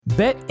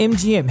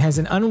BetMGM has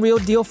an unreal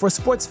deal for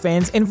sports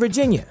fans in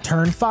Virginia.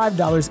 Turn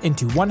 $5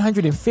 into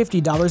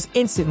 $150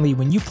 instantly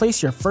when you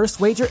place your first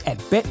wager at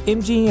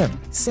BetMGM.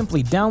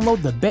 Simply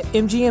download the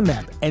BetMGM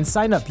app and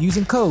sign up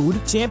using code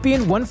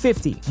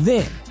Champion150.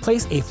 Then,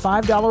 place a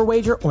 $5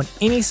 wager on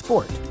any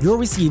sport. You'll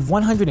receive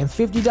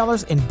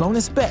 $150 in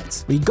bonus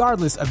bets,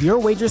 regardless of your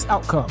wager's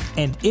outcome.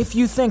 And if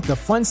you think the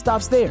fun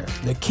stops there,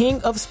 the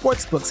King of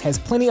Sportsbooks has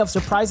plenty of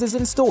surprises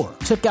in store.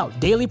 Check out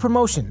daily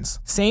promotions,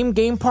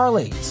 same-game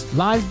parlays,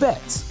 live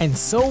bets, and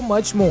so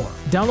much more.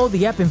 Download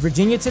the app in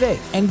Virginia today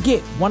and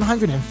get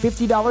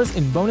 $150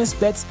 in bonus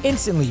bets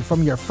instantly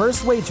from your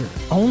first wager.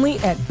 Only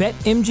at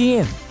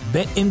BetMGM.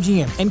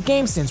 BetMGM and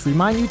GameSense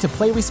remind you to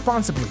play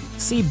responsibly.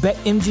 See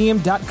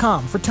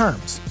BetMGM.com for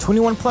terms.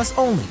 21 plus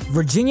only.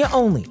 Virginia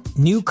only.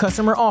 New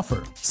customer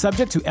offer.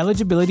 Subject to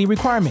eligibility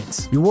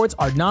requirements. Rewards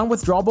are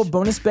non-withdrawable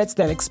bonus bets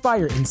that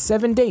expire in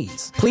 7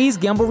 days. Please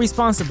gamble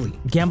responsibly.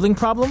 Gambling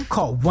problem?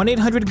 Call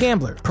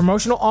 1-800-GAMBLER.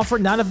 Promotional offer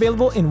not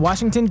available in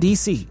Washington,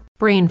 D.C.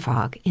 Brain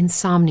fog,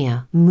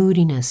 insomnia,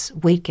 moodiness,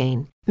 weight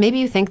gain. Maybe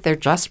you think they're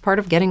just part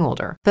of getting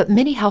older, but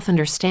MIDI Health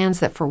understands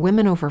that for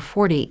women over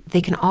 40,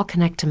 they can all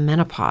connect to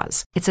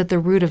menopause. It's at the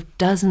root of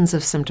dozens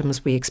of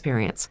symptoms we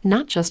experience,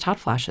 not just hot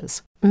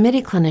flashes.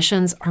 MIDI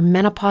clinicians are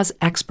menopause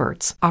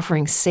experts,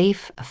 offering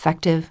safe,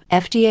 effective,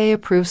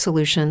 FDA-approved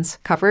solutions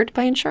covered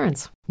by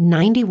insurance.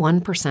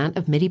 91%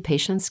 of MIDI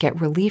patients get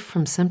relief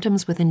from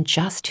symptoms within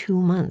just 2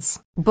 months.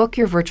 Book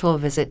your virtual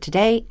visit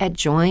today at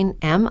joinmidi.com.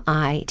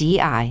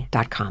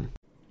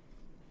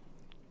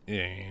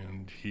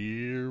 And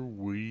here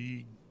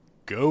we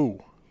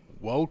go.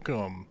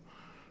 Welcome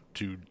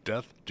to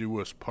Death Do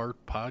Us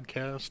Part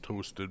podcast,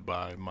 hosted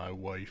by my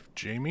wife,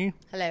 Jamie.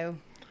 Hello.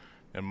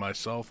 And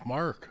myself,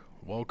 Mark.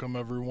 Welcome,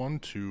 everyone,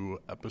 to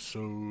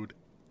episode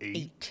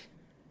 8.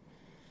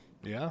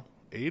 Yeah,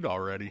 8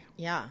 already.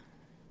 Yeah.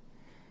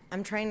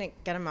 I'm trying to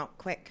get them out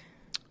quick.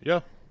 Yeah.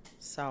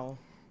 So.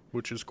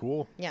 Which is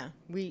cool. Yeah.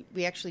 We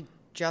actually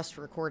just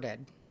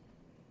recorded.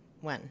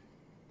 When?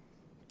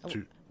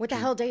 What the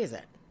hell day is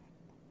it?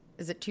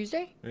 Is it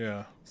Tuesday?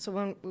 Yeah. So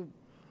when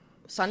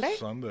Sunday?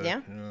 Sunday.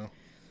 Yeah. Yeah.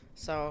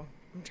 So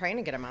I'm trying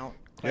to get them out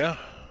quick. Yeah.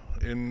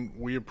 And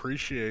we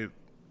appreciate,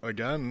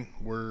 again,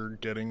 we're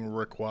getting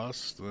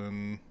requests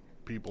and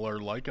people are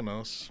liking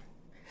us.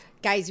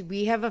 Guys,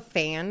 we have a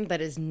fan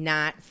that is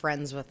not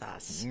friends with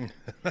us.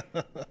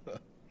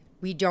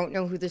 We don't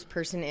know who this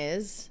person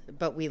is,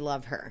 but we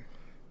love her.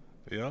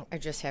 Yeah. I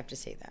just have to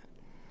say that.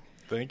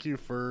 Thank you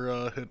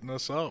for hitting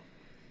us up.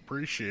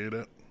 Appreciate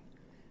it.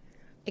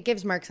 It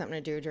gives Mark something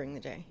to do during the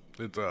day.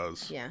 It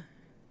does. Yeah.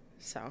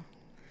 So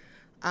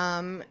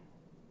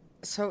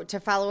to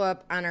follow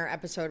up on our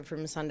episode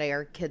from Sunday,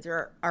 our kids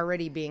are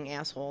already being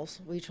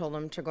assholes. We told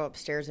them to go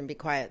upstairs and be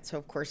quiet. So,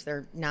 of course,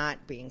 they're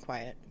not being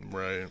quiet.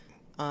 Right.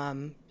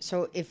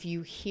 So if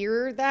you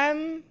hear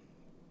them,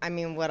 I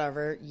mean,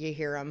 whatever, you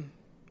hear them.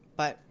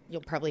 But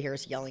you'll probably hear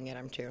us yelling at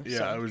them, too. Yeah,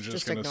 so I was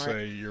just going to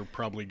say, you're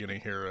probably going to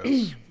hear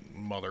us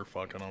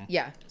motherfucking them.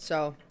 Yeah,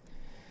 so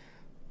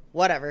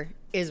whatever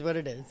is what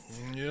it is.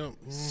 Yep.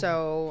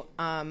 So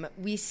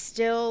we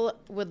still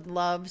would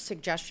love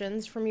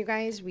suggestions from you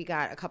guys. We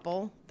got a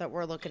couple that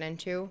we're looking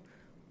into,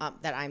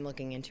 that I'm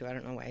looking into. I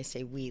don't know why I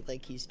say we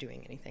like he's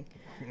doing anything.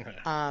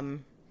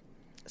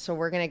 So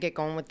we're going to get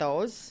going with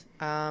those.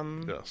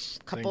 Yes.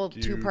 Couple Thank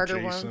you,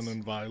 two-parter Jason ones.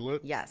 and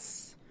Violet.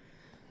 Yes.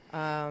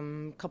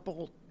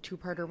 Couple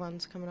two-parter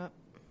ones coming up.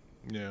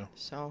 Yeah.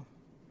 So,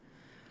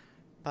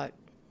 but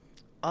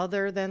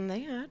other than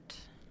that.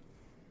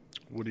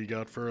 What do you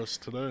got for us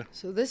today?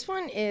 So this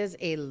one is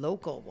a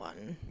local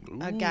one.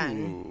 Ooh.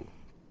 Again.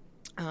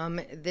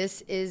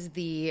 This is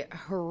the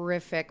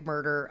horrific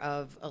murder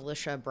of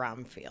Alisha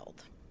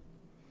Bromfield.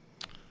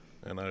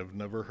 And I've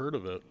never heard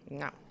of it.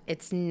 No,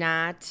 it's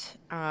not.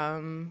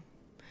 I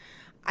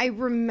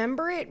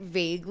remember it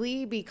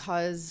vaguely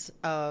because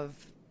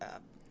of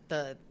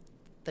the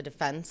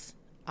defense,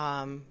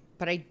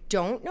 but I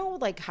don't know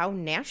like how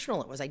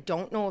national it was. I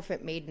don't know if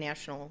it made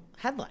national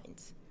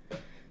headlines.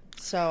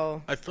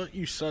 So I thought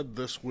you said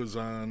this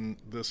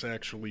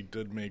actually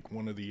did make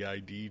one of the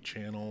ID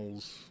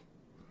channels.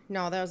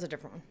 No, that was a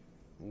different one.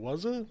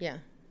 Was it? Yeah.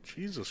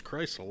 Jesus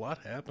Christ, a lot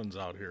happens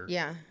out here.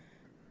 Yeah.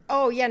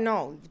 Oh, yeah,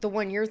 no. The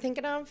one you're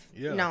thinking of?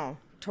 Yeah. No,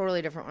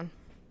 totally different one.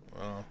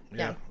 Oh,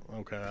 yeah.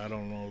 Okay, I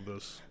don't know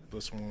this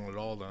one at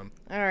all then.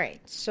 All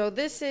right. So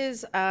this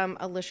is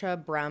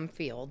Alisha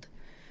Bromfield.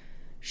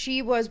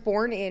 She was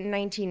born in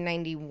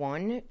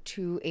 1991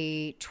 to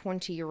a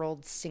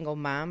 20-year-old single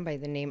mom by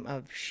the name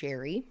of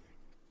Sherry.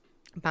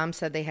 Mom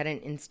said they had an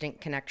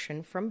instant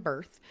connection from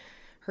birth.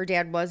 Her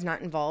dad was not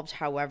involved.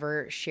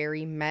 However,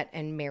 Sherry met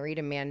and married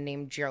a man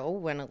named Joe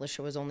when Alisha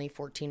was only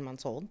 14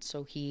 months old.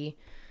 So he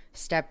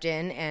stepped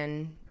in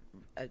and,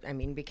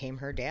 became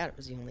her dad. It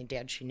was the only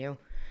dad she knew.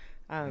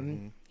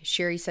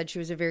 Sherry said she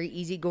was a very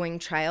easygoing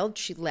child.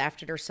 She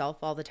laughed at herself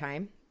all the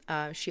time.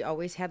 She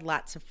always had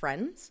lots of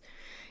friends.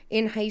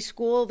 In high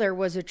school, there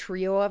was a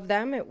trio of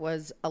them. It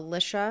was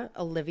Alisha,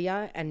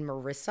 Olivia, and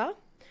Marissa.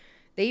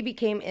 They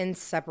became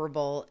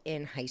inseparable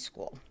in high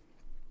school.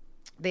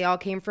 They all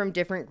came from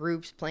different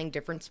groups, playing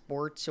different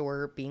sports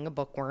or being a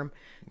bookworm.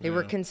 They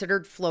were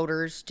considered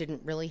floaters,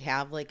 didn't really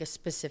have like a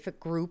specific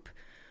group,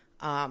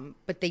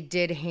 but they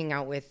did hang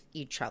out with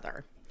each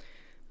other.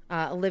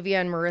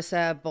 Olivia and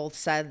Marissa both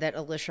said that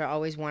Alisha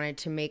always wanted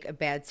to make a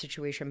bad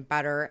situation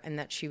better and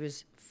that she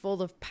was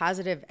full of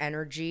positive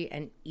energy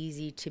and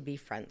easy to be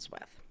friends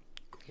with.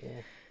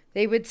 Cool.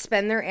 They would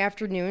spend their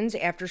afternoons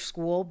after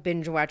school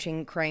binge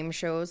watching crime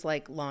shows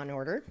like Law and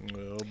Order.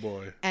 Oh,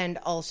 boy. And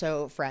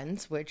also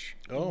Friends, which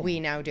we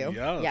now do.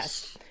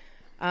 Yes.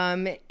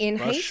 In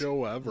Best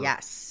show ever.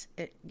 Yes.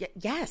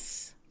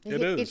 Yes.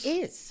 It is. It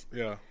is.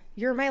 Yeah.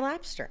 You're my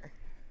lobster.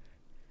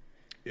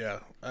 Yeah.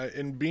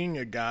 And being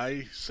a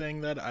guy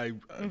saying that, I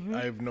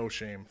have no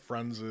shame.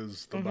 Friends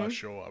is the best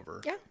show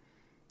ever. Yeah.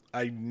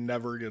 I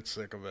never get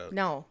sick of it.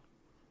 No.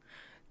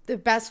 The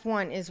best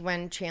one is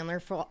when Chandler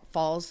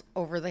falls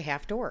over the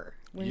half door.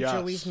 When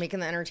Joey's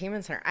making the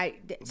entertainment center.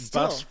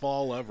 Best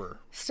fall ever.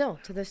 Still,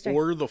 to this day.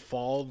 Or the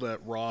fall that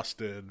Ross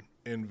did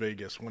in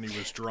Vegas when he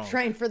was drunk.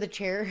 Trying for the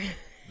chair.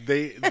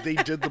 They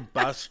did the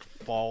best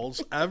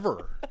falls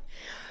ever.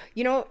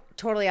 You know,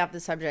 totally off the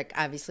subject.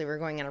 Obviously, we're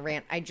going on a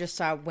rant. I just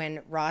saw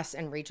when Ross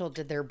and Rachel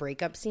did their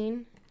breakup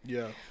scene.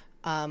 Yeah.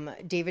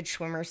 David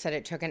Schwimmer said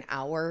it took an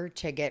hour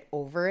to get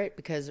over it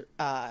because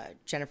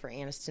Jennifer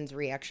Aniston's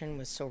reaction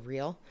was so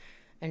real.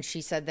 And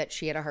she said that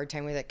she had a hard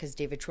time with it because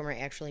David Schwimmer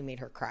actually made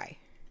her cry.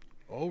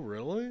 Oh,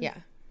 really? Yeah.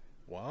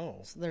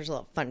 Wow. So there's a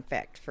little fun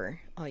fact for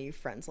all you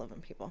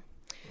Friends-loving people.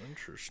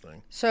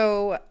 Interesting.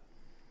 So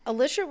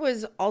Alisha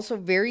was also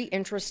very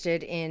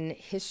interested in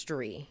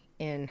history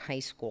in high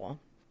school.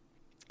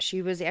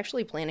 She was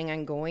actually planning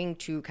on going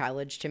to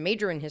college to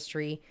major in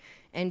history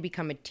and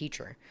become a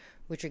teacher,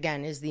 which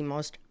again is the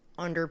most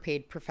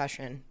underpaid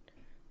profession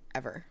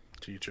ever.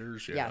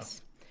 Teachers, yeah.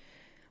 Yes.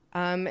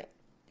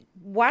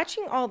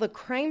 Watching all the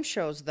crime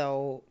shows,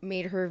 though,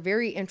 made her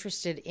very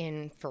interested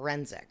in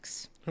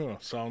forensics. Huh,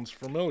 sounds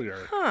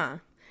familiar. Huh.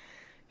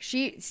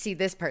 See,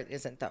 this part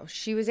isn't, though.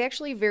 She was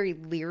actually very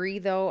leery,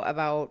 though,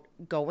 about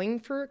going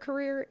for a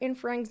career in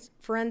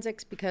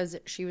forensics because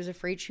she was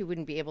afraid she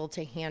wouldn't be able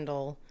to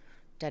handle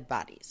dead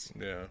bodies.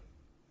 Yeah.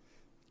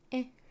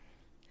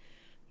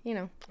 You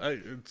know.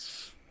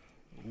 It's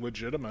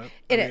legitimate.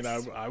 It I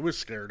is. mean, I was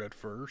scared at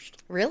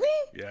first. Really?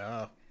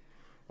 Yeah.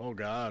 Oh,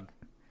 God.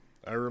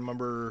 I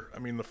remember,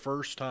 the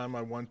first time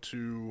I went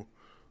to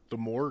the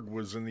morgue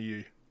was in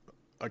the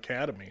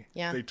academy.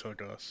 Yeah. They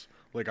took us,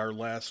 like our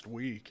last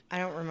week. I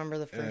don't remember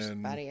the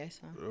first body I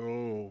saw.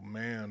 Oh,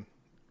 man.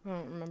 I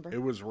don't remember.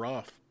 It was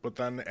rough. But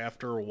then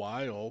after a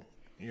while,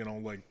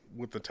 like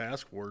with the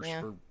task force,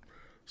 for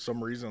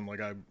some reason, like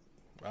I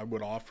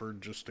would offer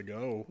just to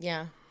go.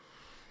 Yeah.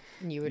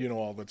 And you would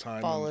all the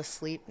time. fall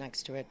asleep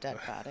next to a dead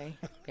body.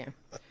 Yeah.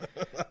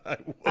 I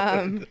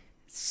would.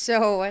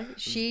 So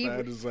she... As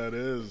bad as that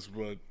is,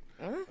 but,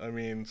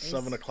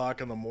 7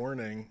 o'clock in the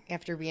morning.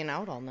 After being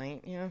out all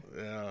night, yeah.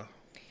 Yeah.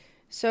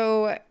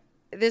 So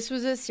this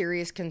was a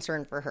serious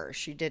concern for her.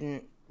 She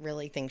didn't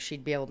really think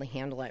she'd be able to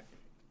handle it.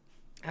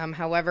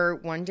 However,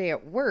 one day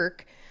at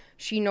work,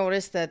 she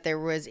noticed that there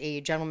was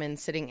a gentleman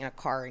sitting in a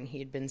car, and he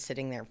had been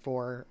sitting there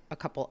for a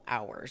couple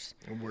hours.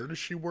 And where does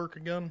she work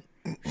again?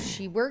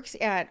 She works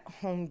at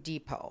Home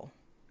Depot,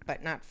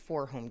 but not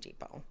for Home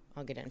Depot.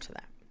 I'll get into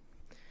that.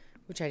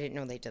 Which I didn't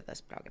know they did this,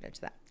 but I'll get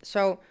into that.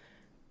 So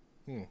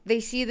they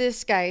see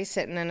this guy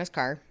sitting in his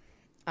car.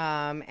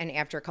 And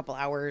after a couple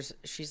hours,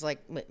 she's like,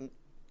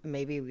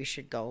 maybe we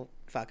should go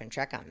fucking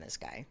check on this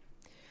guy.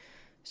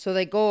 So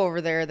they go over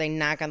there. They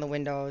knock on the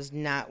windows,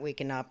 not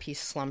waking up. He's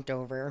slumped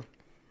over.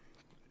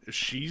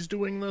 She's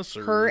doing this?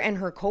 Or? Her and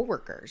her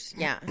coworkers.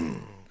 Yeah.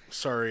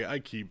 Sorry, I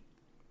keep,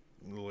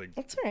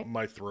 That's all right.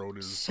 My throat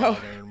is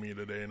bothering me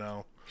today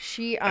now.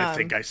 I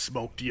think I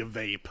smoked you a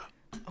vape.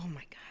 Oh,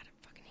 my God.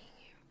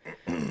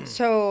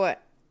 So,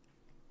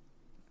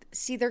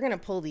 see, they're going to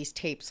pull these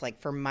tapes,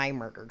 for my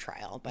murder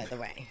trial, by the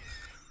way.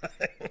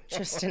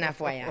 Just an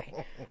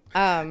FYI.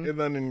 And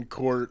then in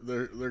court,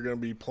 they're going to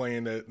be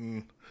playing it,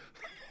 and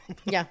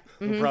yeah,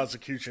 the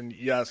prosecution,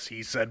 yes,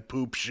 he said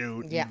poop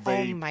shoot. Yeah,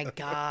 vape. Oh, my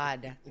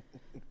God.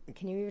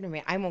 Can you even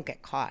imagine? I won't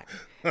get caught.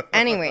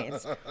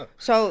 Anyways,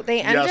 so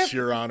they end up... Yes,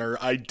 Your Honor,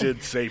 I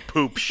did say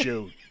poop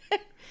shoot.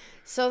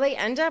 So they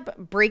end up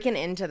breaking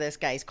into this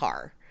guy's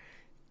car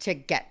to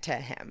get to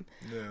him.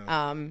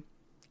 Yeah.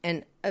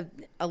 And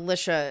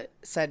Alisha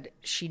said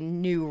she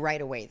knew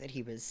right away that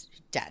he was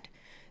dead.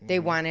 They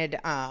wanted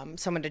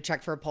someone to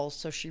check for a pulse,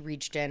 so she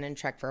reached in and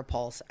checked for a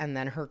pulse. And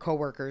then her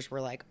coworkers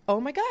were like, oh,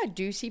 my God,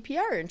 do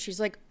CPR. And she's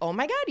like, oh,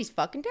 my God, he's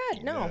fucking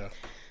dead. No. Yeah.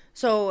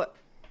 So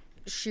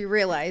she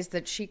realized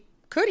that she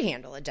could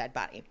handle a dead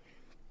body.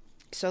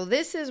 So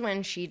this is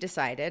when she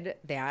decided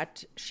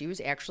that she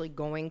was actually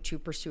going to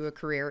pursue a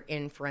career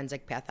in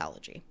forensic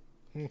pathology.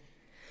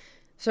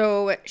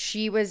 So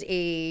she was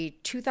a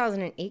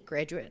 2008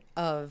 graduate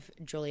of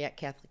Joliet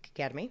Catholic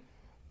Academy.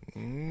 I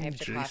have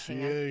to cough,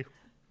 hang on.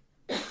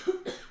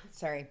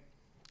 Sorry.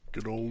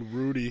 Good old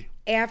Rudy.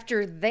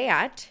 After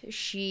that,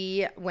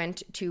 she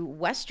went to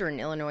Western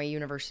Illinois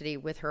University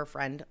with her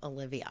friend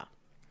Olivia.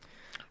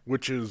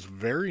 Which is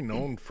very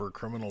known for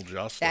criminal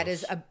justice. That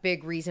is a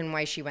big reason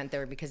why she went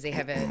there, because they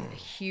have a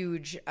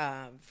huge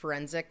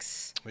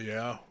forensics.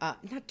 Yeah.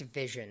 Not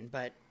division,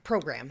 but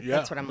program. Yeah.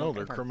 That's what I'm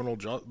looking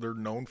for. They're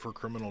known for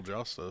criminal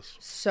justice.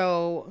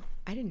 So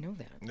I didn't know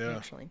that,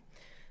 actually.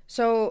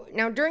 So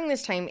now during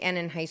this time and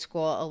in high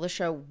school,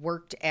 Alisha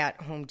worked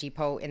at Home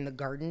Depot in the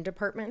garden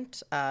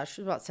department.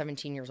 She was about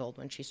 17 years old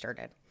when she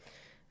started.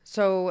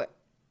 So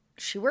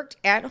she worked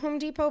at Home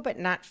Depot, but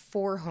not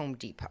for Home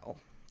Depot.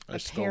 I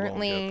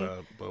apparently, still don't get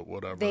that, but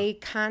whatever. They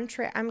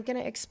I'm going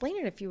to explain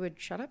it if you would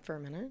shut up for a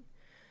minute.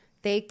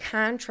 They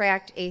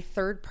contract a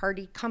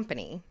third-party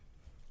company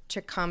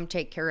to come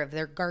take care of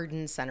their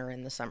garden center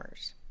in the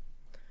summers.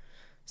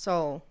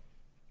 So.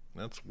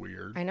 That's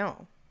weird. I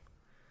know.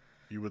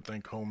 You would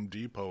think Home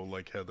Depot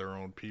had their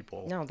own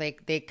people. No,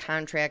 they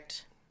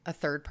contract a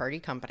third-party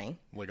company.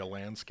 Like a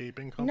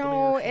landscaping company?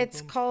 No,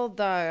 it's called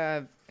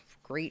the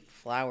Great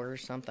Flower or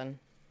something.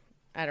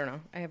 I don't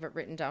know. I have it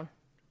written down.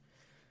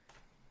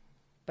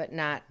 But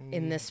not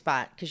in this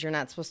spot, because you're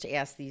not supposed to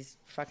ask these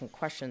fucking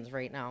questions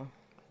right now.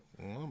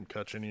 Well, I'm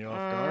catching you off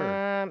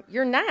guard.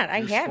 You're not. You're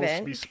I haven't. You're supposed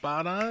to be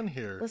spot on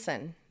here.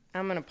 Listen,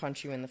 I'm going to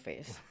punch you in the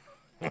face.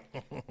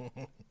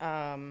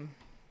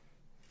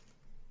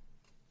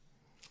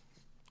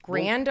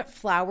 Grand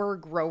Flower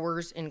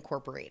Growers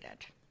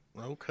Incorporated.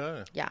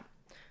 Okay. Yeah.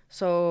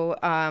 So,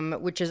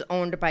 which is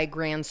owned by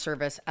Grand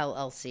Service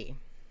LLC.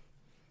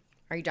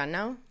 Are you done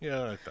now?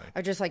 Yeah, I think.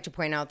 I'd just like to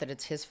point out that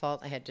it's his fault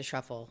I had to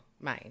shuffle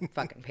my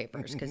fucking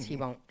papers because he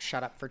won't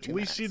shut up for 2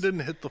 minutes. At least he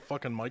didn't hit the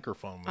fucking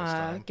microphone this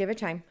time. Give it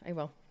time. I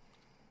will.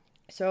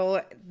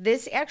 So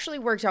this actually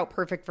works out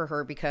perfect for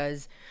her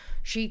because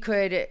she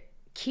could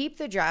keep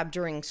the job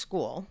during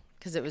school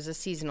because it was a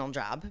seasonal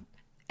job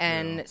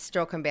and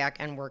still come back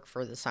and work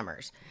for the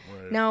summers.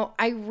 Right. Now,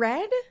 I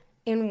read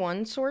in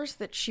one source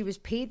that she was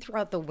paid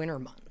throughout the winter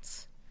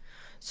months.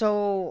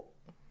 So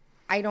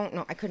I don't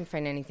know. I couldn't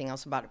find anything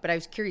else about it, but I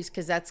was curious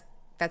because that's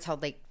how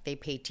they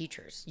pay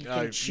teachers. You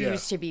can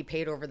choose to be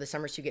paid over the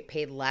summer, so you get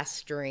paid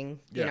less during,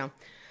 you know.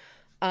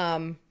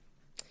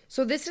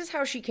 So this is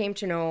how she came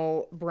to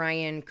know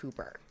Brian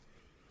Cooper.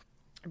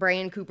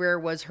 Brian Cooper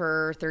was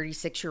her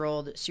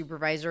 36-year-old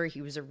supervisor.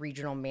 He was a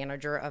regional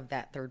manager of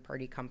that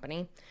third-party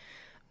company.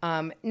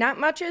 Not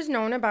much is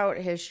known about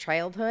his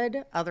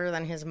childhood, other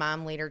than his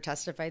mom later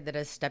testified that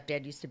his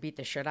stepdad used to beat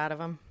the shit out of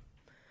him.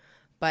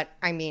 But,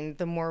 I mean,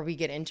 the more we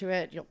get into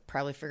it, you'll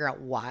probably figure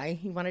out why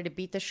he wanted to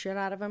beat the shit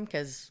out of him,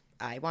 because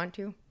I want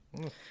to.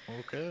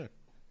 Okay.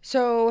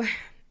 So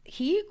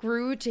he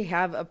grew to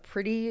have a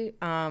pretty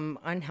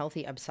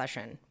unhealthy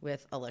obsession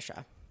with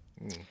Alisha.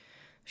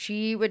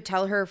 She would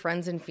tell her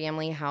friends and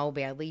family how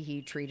badly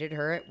he treated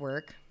her at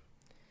work.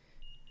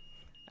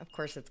 Of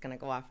course, it's going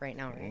to go off right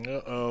now, right?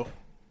 Uh-oh.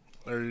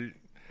 Your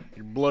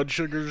blood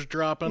sugar's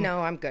dropping? No,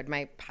 I'm good.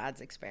 My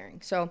pod's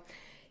expiring. So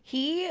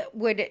he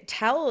would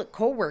tell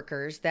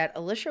coworkers that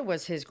Alisha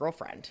was his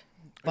girlfriend.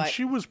 But and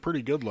she was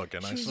pretty good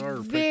looking. I saw her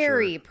picture.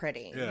 Very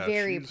pretty. Yeah,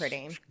 very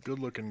pretty. Good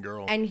looking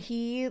girl. And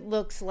he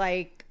looks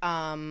like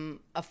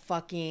a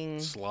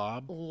fucking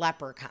slob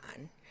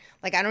leprechaun.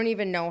 Like, I don't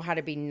even know how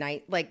to be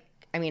nice. Like,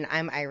 I mean,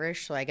 I'm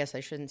Irish, so I guess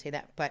I shouldn't say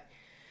that. But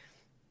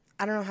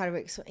I don't know how to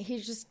explain.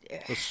 He's just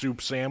a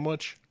soup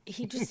sandwich.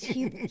 He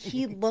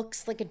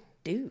looks like a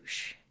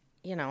douche,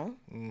 you know.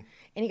 And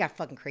he got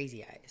fucking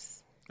crazy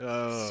eyes.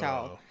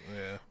 Oh,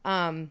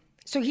 yeah.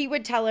 So he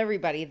would tell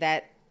everybody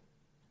that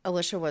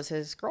Alisha was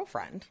his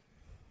girlfriend,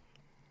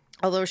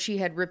 although she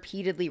had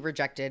repeatedly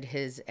rejected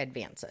his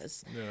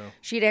advances. Yeah.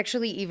 She'd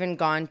actually even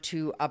gone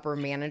to upper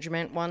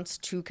management once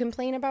to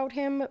complain about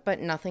him, but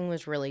nothing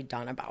was really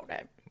done about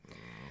it.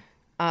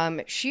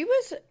 She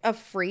was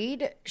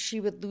afraid she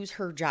would lose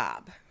her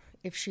job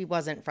if she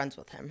wasn't friends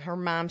with him. Her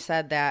mom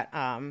said that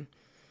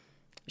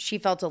she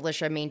felt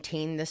Alisha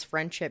maintained this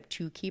friendship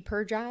to keep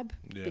her job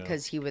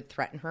because he would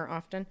threaten her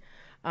often.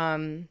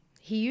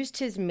 He used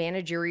his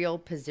managerial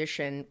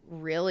position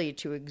really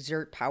to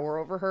exert power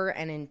over her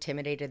and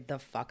intimidated the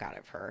fuck out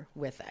of her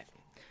with it.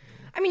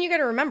 I mean, you got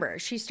to remember,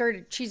 she's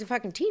a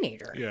fucking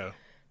teenager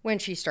when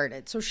she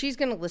started. So she's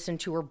going to listen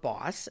to her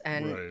boss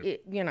and,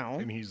 you know.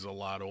 And he's a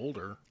lot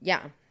older.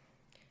 Yeah.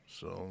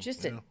 So,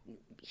 just a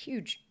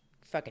huge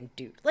fucking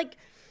dude. Like,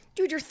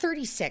 dude, you're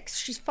 36.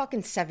 She's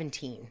fucking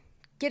 17.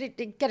 Get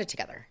it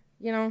together,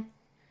 you know?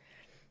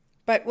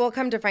 But we'll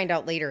come to find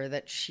out later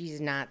that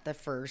she's not the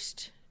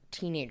first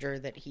teenager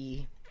that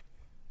he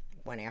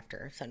went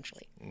after,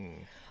 essentially.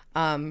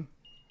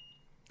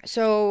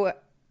 So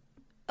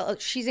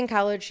she's in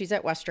college. She's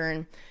at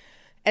Western.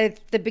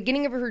 At the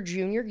beginning of her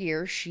junior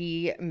year,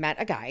 she met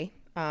a guy.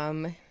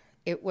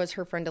 It was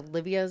her friend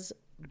Olivia's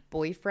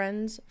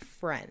boyfriend's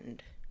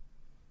friend.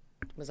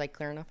 Was I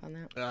clear enough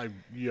on that?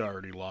 You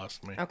already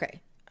lost me.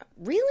 Okay.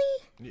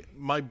 Really?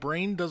 My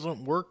brain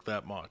doesn't work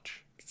that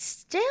much.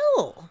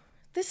 Still,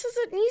 this is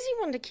an easy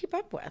one to keep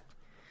up with.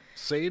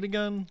 Say it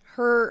again.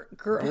 Her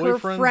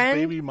friend,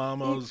 baby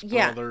mama's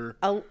brother.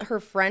 Her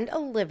friend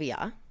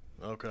Olivia.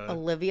 Okay.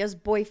 Olivia's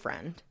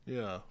boyfriend.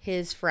 Yeah.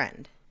 His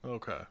friend.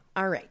 Okay.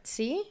 All right.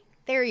 See?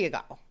 There you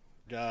go.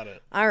 Got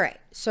it. All right.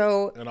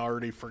 So, And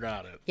already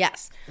forgot it.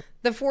 yes.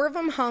 The four of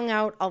them hung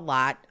out a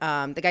lot.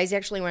 The guys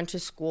actually went to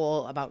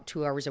school about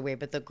 2 hours away,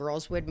 but the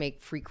girls would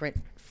make frequent,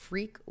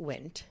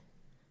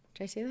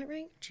 did I say that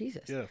right?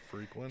 Jesus. Yeah,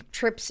 frequent.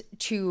 Trips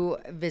to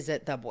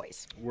visit the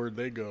boys. Where'd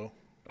they go?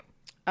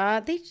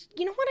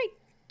 You know what?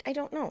 I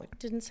don't know. It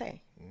didn't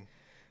say.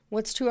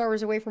 What's 2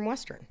 hours away from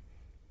Western?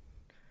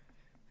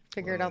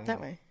 Figure it out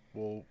that way.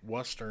 Well,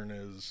 Western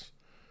is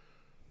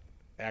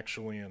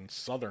actually in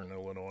southern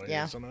Illinois,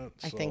 Yeah, isn't it?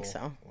 I think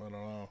so. I don't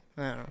know.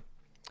 I don't know.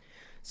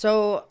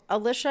 So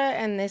Alisha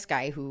and this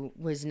guy who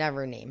was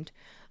never named,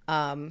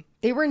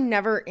 they were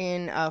never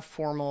in a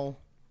formal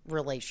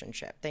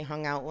relationship. They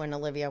hung out when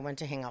Olivia went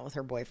to hang out with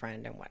her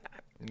boyfriend and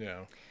whatnot.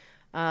 Yeah.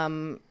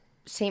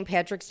 St.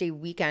 Patrick's Day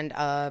weekend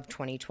of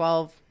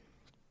 2012,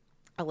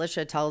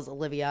 Alisha tells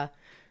Olivia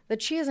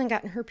that she hasn't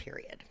gotten her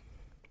period.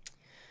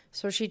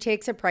 So she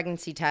takes a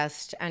pregnancy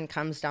test and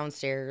comes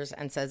downstairs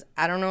and says,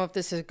 I don't know if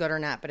this is good or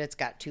not, but it's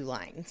got 2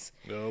 lines.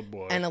 Oh,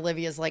 boy. And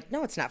Olivia's like,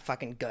 no, it's not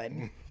fucking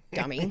good,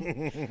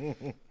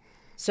 dummy.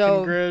 So,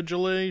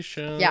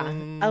 congratulations. yeah,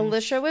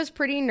 Alisha was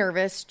pretty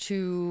nervous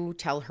to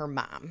tell her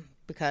mom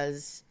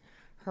because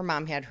her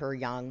mom had her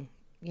young,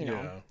 you know.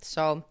 Yeah.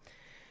 So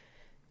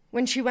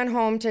when she went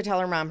home to tell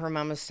her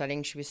mom was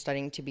studying. She was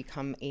studying to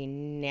become a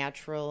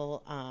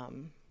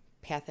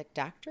naturopathic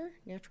doctor.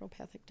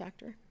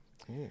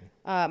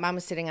 Mom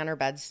was sitting on her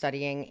bed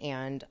studying,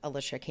 and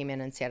Alisha came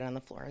in and sat on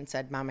the floor and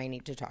said, Mom, I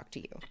need to talk to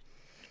you.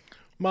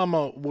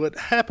 Mama, what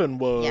happened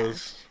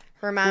was...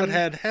 Her mom, what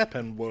had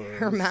happened was...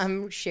 Her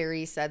mom,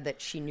 Sherry, said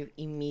that she knew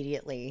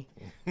immediately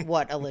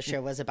what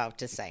Alisha was about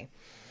to say.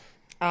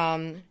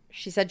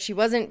 She said she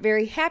wasn't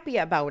very happy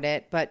about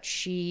it, but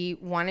she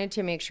wanted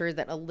to make sure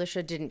that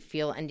Alisha didn't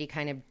feel any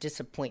kind of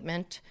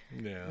disappointment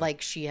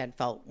like she had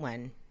felt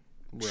when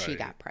she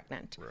got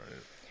pregnant.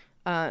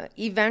 Right.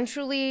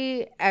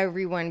 Eventually,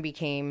 everyone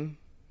became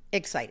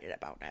excited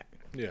about it.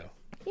 Yeah.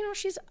 You know,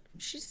 she's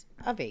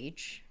of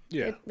age.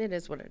 Yeah. It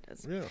is what it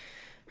is. Yeah.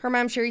 Her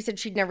mom, Sherry, said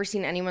she'd never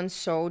seen anyone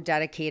so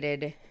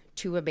dedicated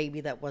to a baby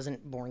that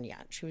wasn't born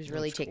yet. She was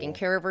really taking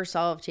care of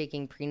herself,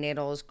 taking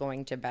prenatals,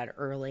 going to bed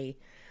early.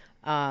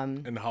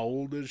 And how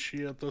old is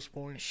she at this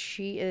point?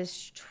 She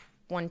is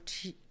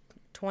 20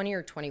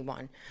 or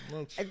 21.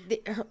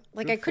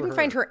 I couldn't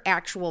find her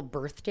actual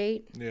birth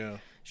date. Yeah.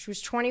 She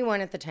was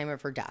 21 at the time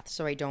of her death,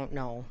 so I don't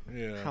know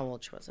how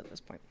old she was at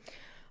this point.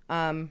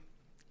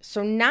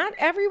 So not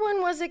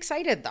everyone was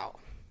excited, though.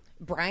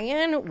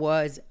 Brian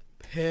was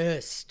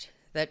pissed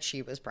that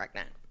she was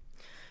pregnant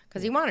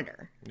because he wanted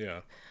her. Yeah.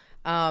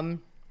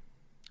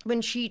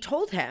 When she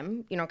told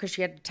him, you know, because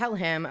she had to tell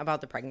him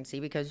about the pregnancy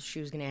because she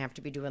was going to have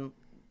to be doing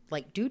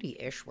like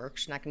duty-ish work.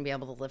 She's not going to be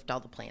able to lift all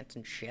the plants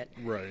and shit.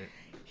 Right.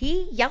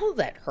 He yelled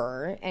at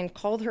her and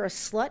called her a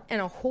slut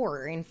and a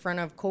whore in front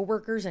of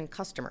coworkers and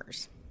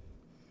customers.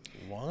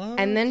 What?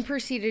 And then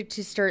proceeded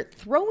to start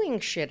throwing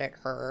shit at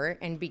her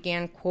and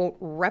began, quote,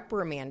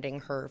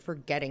 reprimanding her for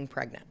getting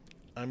pregnant.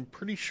 I'm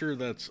pretty sure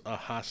that's a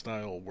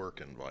hostile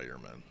work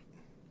environment.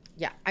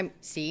 Yeah,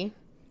 see,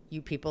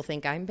 you people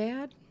think I'm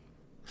bad?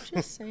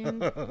 Just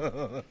saying.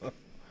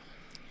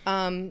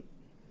 At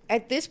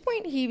this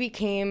point, he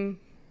became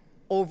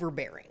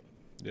overbearing.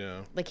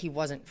 Yeah. Like he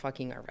wasn't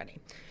fucking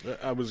already.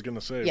 I was going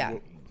to say, Yeah.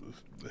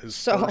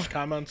 His first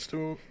comments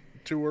to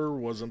her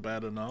wasn't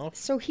bad enough.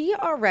 So he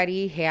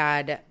already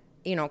had,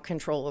 you know,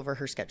 control over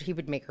her schedule. He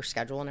would make her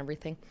schedule and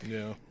everything.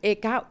 Yeah.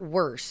 It got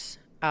worse.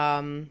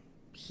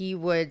 He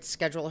would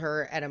schedule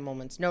her at a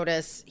moment's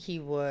notice. He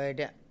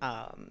would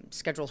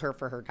schedule her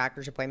for her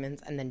doctor's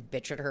appointments and then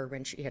bitch at her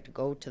when she had to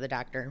go to the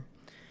doctor.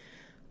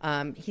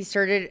 He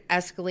started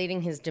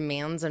escalating his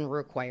demands and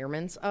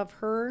requirements of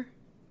her,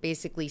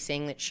 basically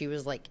saying that she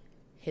was like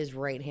his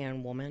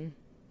right-hand woman.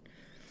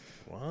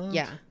 What?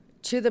 Yeah.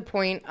 To the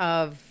point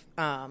of,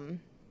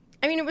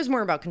 it was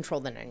more about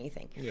control than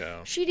anything.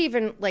 Yeah. She'd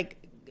even like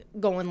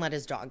go and let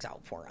his dogs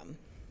out for him.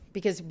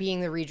 Because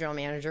being the regional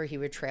manager, he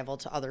would travel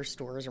to other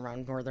stores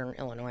around northern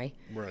Illinois.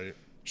 Right.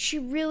 She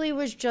really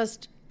was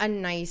just a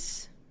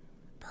nice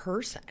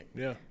person.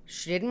 Yeah.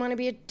 She didn't want to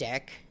be a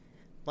dick.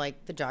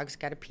 Like, the dog's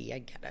got to pee, I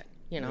get it,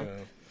 you know? Yeah.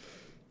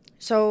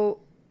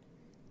 So,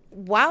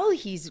 while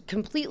he's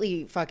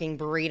completely fucking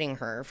berating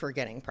her for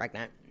getting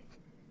pregnant,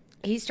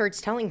 he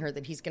starts telling her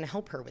that he's going to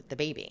help her with the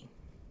baby.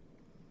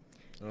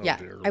 Oh, yeah,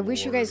 dear I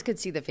wish you Lord. guys could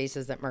see the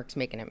faces that Mark's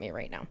making at me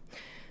right now.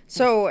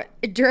 So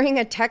during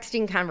a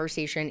texting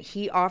conversation,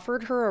 he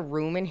offered her a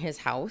room in his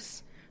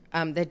house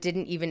that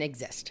didn't even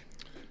exist.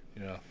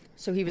 Yeah.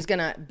 So he was going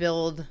to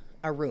build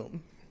a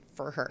room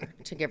for her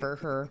to give her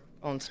her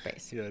own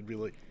space. Yeah, I'd be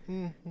like,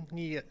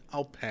 yeah,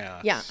 I'll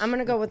pass. Yeah, I'm going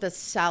to go with a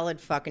solid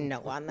fucking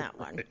no on that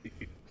one.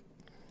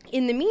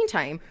 In the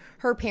meantime,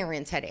 her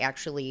parents had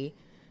actually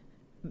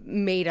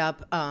made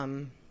up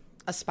a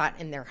spot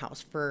in their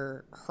house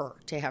for her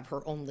to have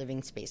her own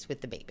living space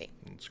with the baby.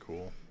 That's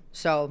cool.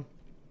 So...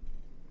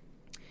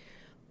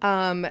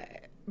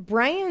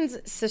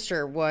 Brian's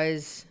sister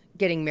was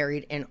getting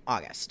married in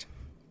August.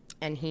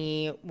 and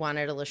he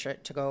wanted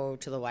Alisha to go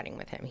to the wedding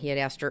with him. He had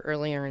asked her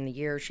earlier in the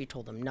year. She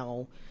told him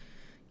no.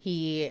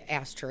 He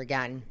asked her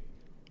again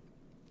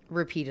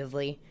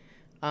repeatedly.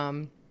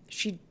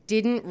 She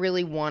didn't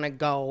really want to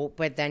go,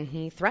 but then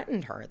he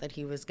threatened her that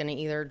he was going to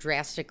either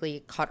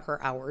drastically cut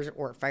her hours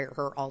or fire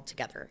her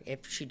altogether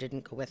if she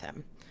didn't go with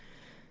him.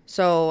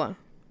 So,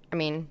 I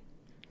mean,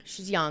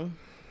 she's young.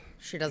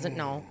 She doesn't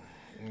know.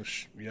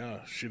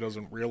 She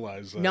doesn't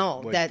realize that,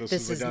 no, that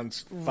this is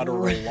against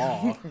federal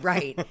law.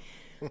 Right.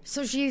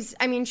 So she's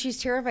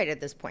terrified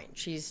at this point.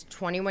 She's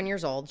 21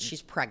 years old.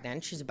 She's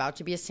pregnant. She's about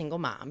to be a single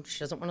mom. She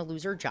doesn't want to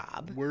lose her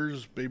job.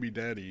 Where's baby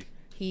daddy?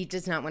 He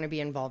does not want to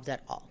be involved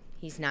at all.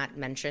 He's not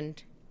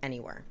mentioned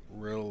anywhere.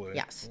 Really?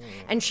 Yes.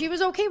 And she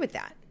was okay with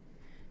that.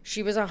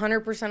 She was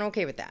 100%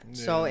 okay with that.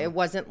 Yeah. So it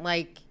wasn't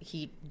like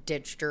he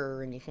ditched her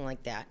or anything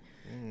like that.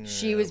 Yeah,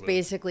 she was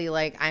basically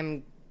like,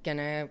 I'm going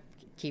to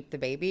keep the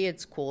baby.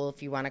 It's cool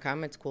if you want to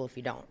come. It's cool if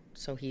you don't.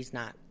 So he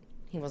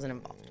wasn't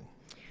involved.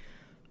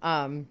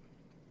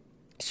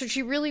 So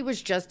she really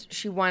was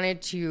she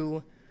wanted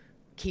to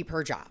keep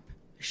her job.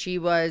 She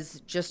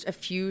was just a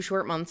few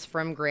short months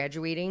from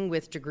graduating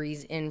with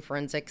degrees in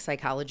forensic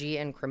psychology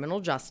and criminal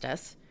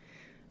justice.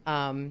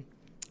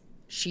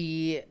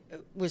 She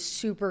was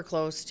super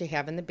close to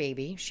having the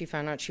baby. She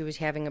found out she was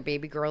having a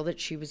baby girl that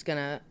she was going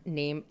to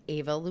name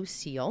Ava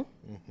Lucille.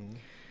 Mm-hmm.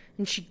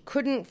 And she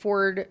couldn't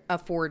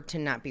afford to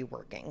not be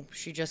working.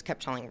 She just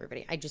kept telling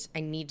everybody, I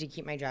need to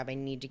keep my job. I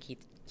need to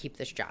keep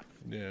this job.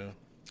 Yeah.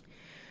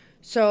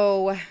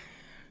 So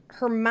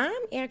her mom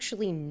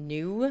actually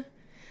knew.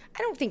 I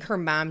don't think her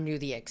mom knew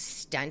the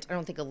extent. I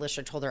don't think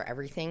Alisha told her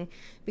everything,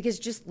 because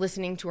just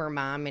listening to her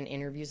mom in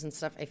interviews and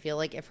stuff, I feel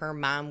like if her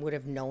mom would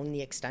have known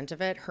the extent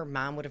of it, her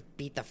mom would have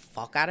beat the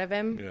fuck out of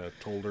him. Yeah,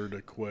 told her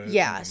to quit.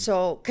 Yeah,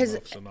 so, because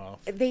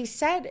they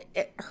said,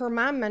 her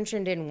mom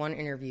mentioned in one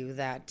interview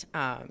that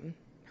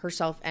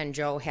herself and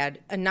Joe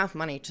had enough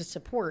money to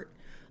support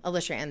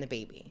Alisha and the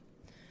baby.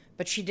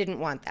 But she didn't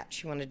want that.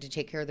 She wanted to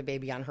take care of the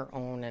baby on her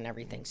own and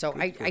everything. So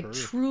I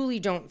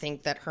truly don't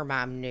think that her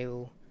mom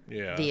knew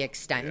the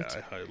extent.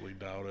 Yeah, I highly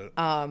doubt it.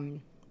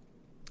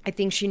 I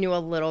think she knew a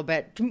little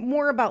bit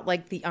more about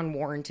like the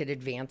unwarranted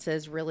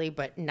advances, really,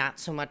 but not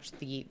so much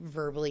the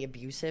verbally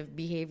abusive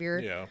behavior.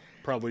 Yeah,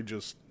 probably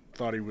just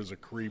thought he was a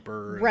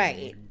creeper.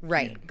 Right.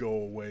 He'd go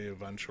away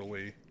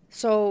eventually.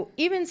 So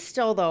even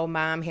still, though,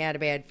 Mom had a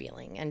bad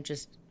feeling and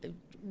just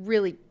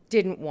really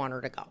didn't want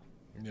her to go.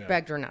 Yeah.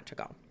 Begged her not to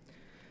go.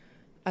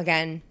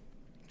 Again,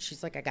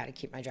 she's like, I got to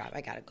keep my job.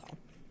 I got to go.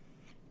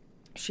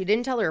 She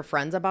didn't tell her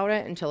friends about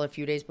it until a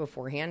few days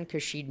beforehand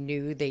because she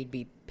knew they'd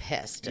be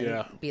pissed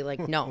and be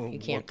like, no, you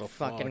can't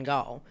fucking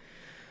go.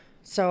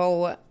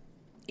 So,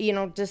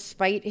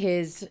 despite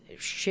his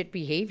shit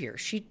behavior,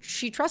 she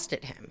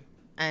trusted him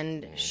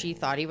and she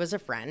thought he was a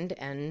friend.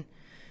 And,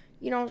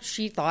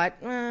 she thought,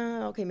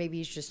 okay, maybe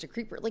he's just a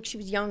creeper. Like, she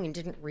was young and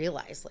didn't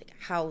realize like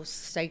how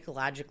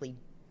psychologically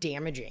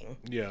damaging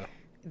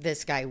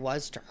this guy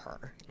was to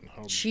her.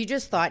 She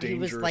just thought he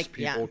was like,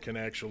 people can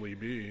actually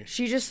be.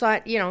 She just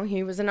thought,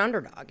 he was an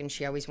underdog, and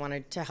she always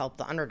wanted to help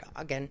the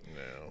underdog. And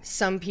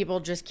some people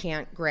just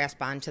can't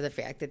grasp onto the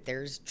fact that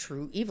there's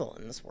true evil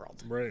in this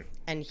world. Right.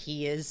 And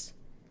he is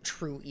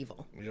true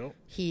evil. Yep.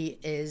 He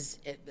is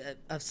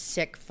a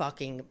sick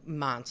fucking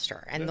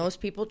monster. And those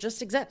people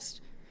just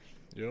exist.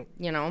 Yep.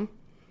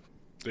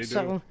 They do.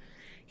 So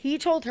he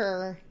told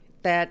her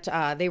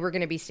that they were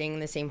going to be staying in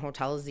the same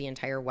hotel as the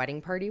entire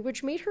wedding party,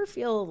 which made her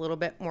feel a little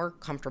bit more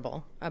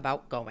comfortable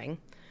about going.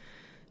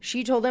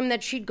 She told him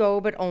that she'd go,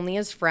 but only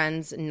as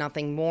friends,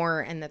 nothing more,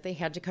 and that they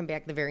had to come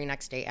back the very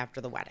next day after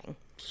the wedding.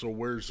 So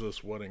where's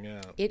this wedding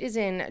at? It is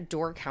in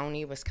Door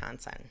County,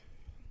 Wisconsin.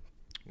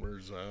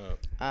 Where's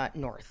that?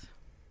 North.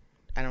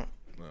 I don't...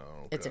 Oh,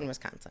 okay. It's in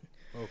Wisconsin.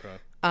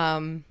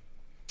 Okay.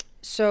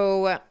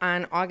 So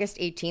on August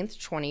 18th,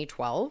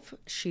 2012,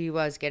 she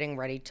was getting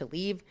ready to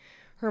leave.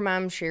 Her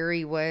mom,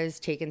 Sherry, was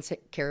taking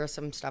care of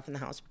some stuff in the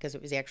house because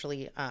it was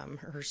actually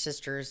her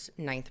sister's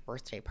 9th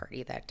birthday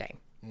party that day.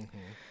 Mm-hmm.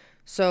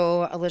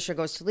 So Alisha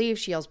goes to leave.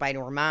 She yells bye to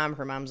her mom.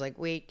 Her mom's like,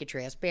 wait, get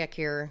your ass back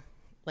here.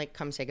 Like,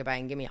 come say goodbye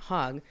and give me a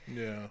hug.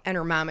 Yeah. And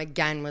her mom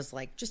again was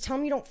like, just tell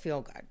me you don't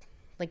feel good.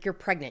 Like, you're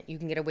pregnant. You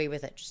can get away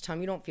with it. Just tell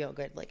me you don't feel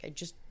good. Like, I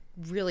just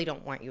really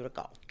don't want you to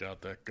go.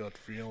 Got that gut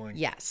feeling.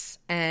 Yes.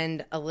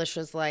 And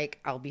Alicia's like,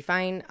 I'll be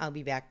fine. I'll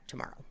be back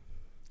tomorrow.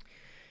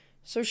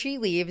 So she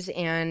leaves,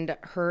 and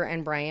her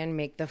and Brian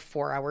make the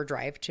 4-hour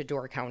drive to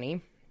Door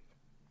County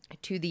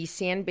to the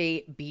Sand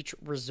Bay Beach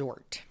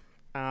Resort.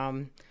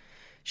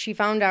 She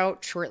found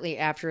out shortly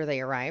after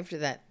they arrived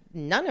that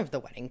none of the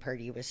wedding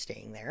party was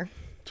staying there.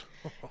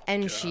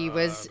 And God.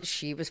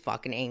 she was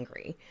fucking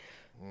angry.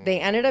 They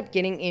ended up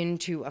getting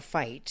into a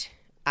fight,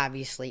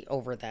 obviously,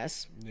 over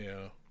this.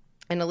 Yeah.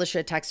 And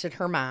Alisha texted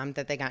her mom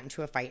that they got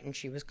into a fight and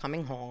she was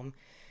coming home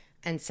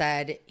and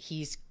said,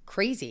 he's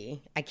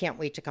crazy. I can't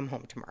wait to come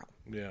home tomorrow.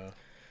 Yeah.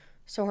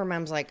 So her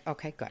mom's like,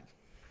 okay, good.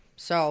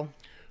 So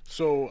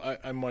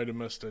I might have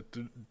missed it.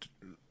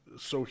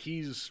 So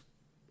he's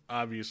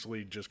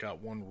obviously just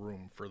got one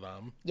room for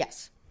them.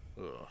 Yes.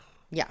 Ugh.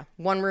 Yeah,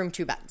 1 room,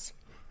 2 beds.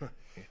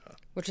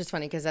 Which is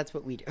funny because that's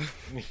what we do.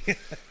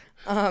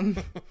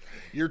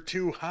 You're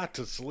too hot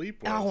to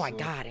sleep with. Oh my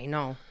God, I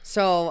know.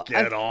 So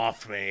Get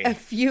off me. A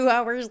few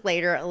hours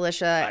later,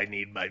 Alisha I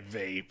need my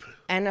vape.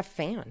 and a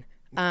fan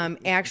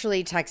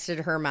actually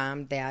texted her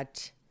mom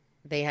that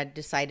they had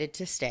decided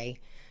to stay.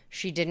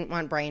 She didn't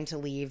want Brian to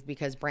leave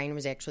because Brian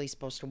was actually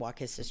supposed to walk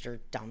his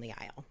sister down the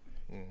aisle.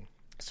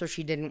 So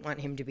she didn't want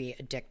him to be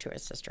a dick to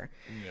his sister.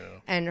 Yeah.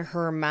 And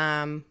her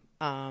mom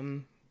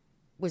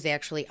was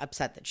actually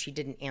upset that she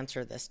didn't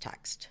answer this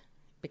text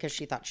because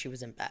she thought she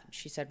was in bed.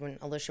 She said when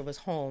Alisha was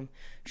home,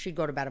 she'd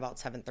go to bed about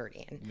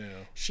 7:30. And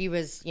she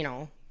was,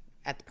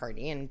 at the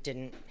party and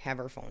didn't have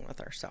her phone with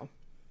her. So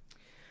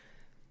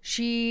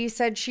she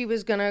said she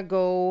was going to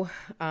go,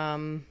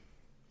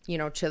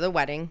 to the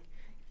wedding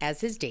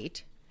as his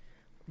date.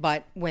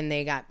 But when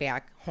they got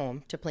back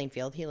home to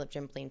Plainfield, he lived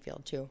in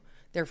Plainfield too,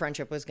 their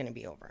friendship was going to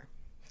be over.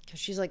 Because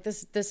she's like,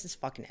 this is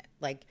fucking it.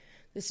 Like,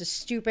 this is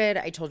stupid.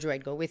 I told you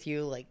I'd go with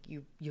you. Like,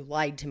 you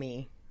lied to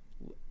me.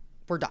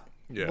 We're done.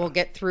 Yeah. We'll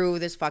get through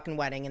this fucking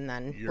wedding and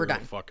then we're done.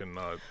 You're a fucking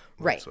nut.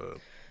 Right.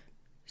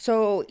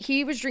 So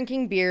he was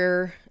drinking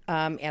beer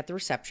at the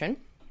reception.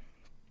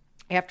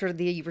 After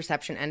the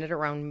reception ended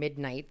around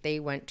midnight, they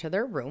went to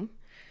their room.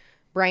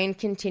 Brian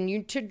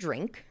continued to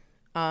drink.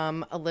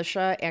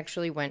 Alisha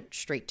actually went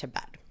straight to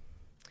bed.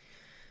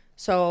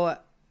 So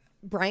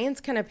Brian's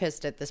kind of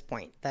pissed at this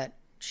point that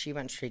she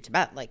went straight to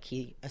bed. Like,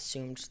 he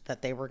assumed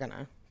that they were going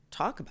to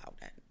talk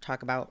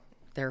about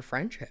their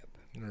friendship.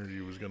 Or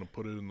he was going to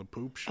put it in the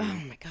poop chute.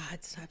 Oh my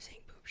God, stop saying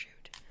poop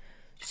chute.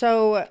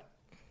 So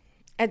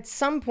at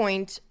some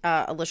point,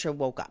 Alisha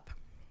woke up.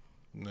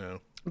 No.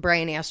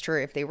 Brian asked her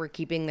if they were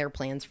keeping their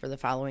plans for the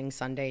following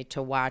Sunday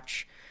to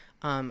watch,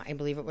 I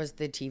believe it was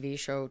the TV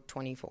show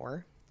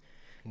 24.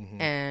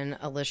 Mm-hmm. And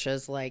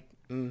Alicia's like,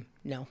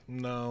 no.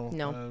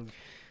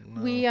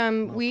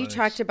 We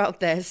talked about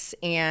this,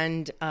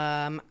 and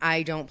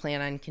I don't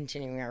plan on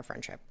continuing our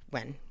friendship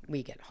when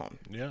we get home.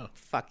 Yeah.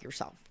 Fuck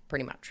yourself,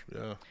 pretty much.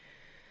 Yeah.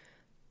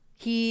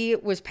 He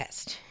was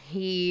pissed.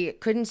 He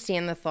couldn't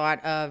stand the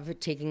thought of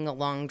taking a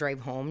long drive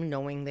home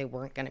knowing they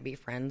weren't going to be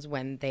friends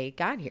when they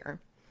got here.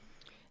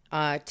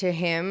 To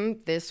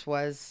him, this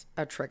was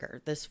a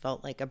trigger. This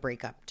felt like a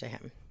breakup to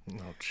him.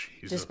 Oh,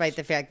 Jesus. Despite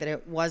the fact that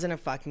it wasn't a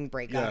fucking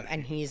breakup,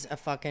 and he's a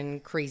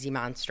fucking crazy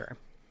monster.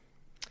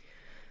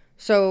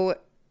 So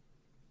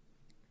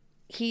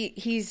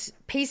he's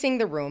pacing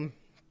the room.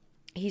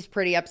 He's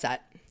pretty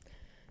upset.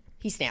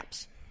 He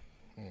snaps.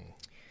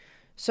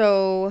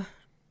 So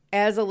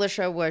as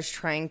Alisha was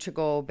trying to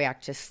go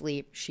back to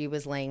sleep, she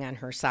was laying on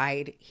her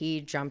side.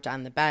 He jumped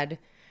on the bed,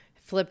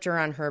 flipped her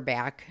on her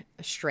back,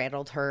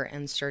 straddled her,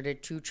 and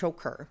started to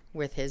choke her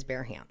with his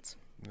bare hands.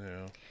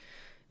 Yeah.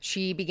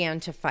 She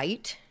began to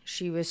fight.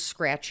 She was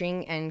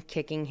scratching and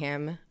kicking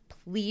him,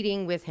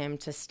 pleading with him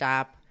to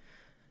stop.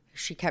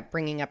 She kept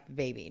bringing up the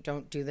baby.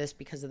 Don't do this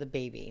because of the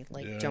baby.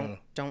 Like,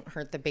 don't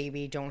hurt the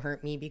baby. Don't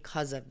hurt me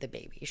because of the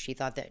baby. She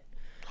thought that.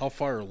 How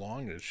far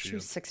along is she? She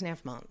was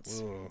 6.5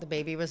 months. Ugh. The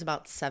baby was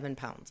about 7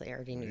 pounds. I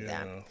already knew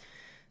that. Yeah.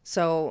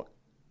 So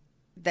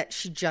that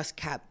she just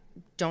kept,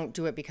 don't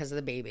do it because of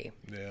the baby.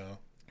 Yeah.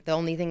 The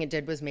only thing it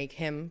did was make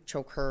him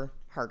choke her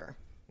harder.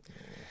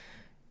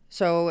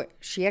 So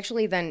she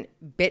actually then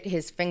bit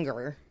his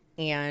finger,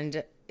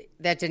 and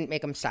that didn't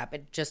make him stop.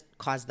 It just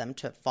caused them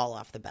to fall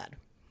off the bed.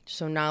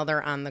 So now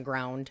they're on the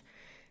ground,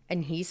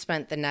 and he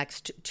spent the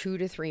next 2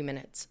 to 3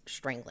 minutes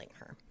strangling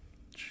her.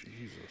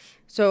 Jesus.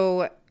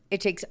 So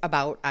it takes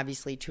about,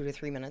 obviously, 2 to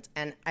 3 minutes.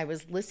 And I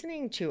was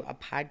listening to a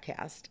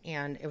podcast,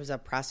 and it was a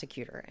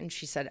prosecutor, and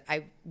she said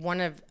one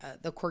of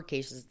the court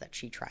cases that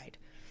she tried,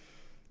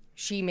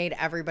 she made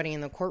everybody in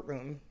the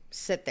courtroom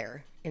sit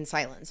there in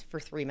silence for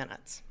 3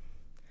 minutes.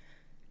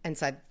 And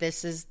said,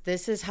 this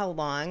is how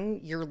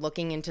long you're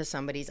looking into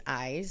somebody's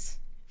eyes,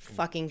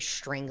 fucking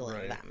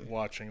strangling them.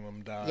 Watching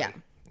them die. Yeah.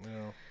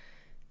 Yeah.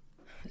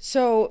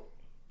 So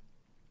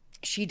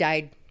she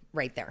died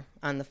right there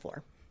on the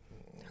floor.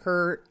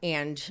 Her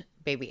and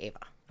baby Ava,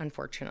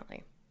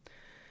 unfortunately.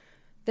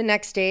 The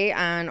next day,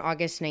 on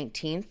August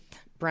 19th,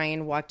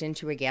 Brian walked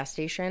into a gas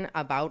station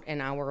about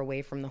an hour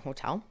away from the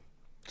hotel.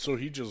 So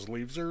he just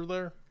leaves her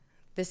there?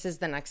 This is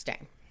the next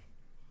day.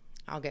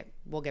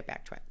 We'll get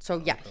back to it.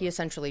 So yeah, he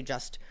essentially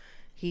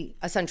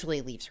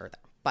leaves her there.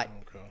 But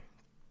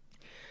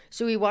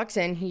so he walks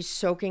in, he's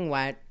soaking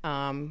wet.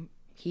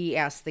 He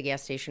asked the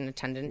gas station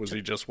attendant. Was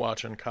he just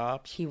watching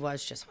Cops? He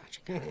was just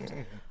watching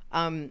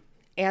Cops.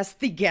 Asked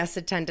the gas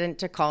attendant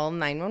to call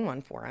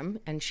 911 for him,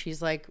 and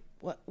she's like,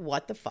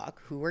 "What the fuck?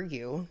 Who are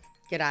you?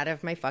 Get out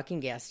of my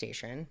fucking gas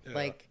station!" Yeah.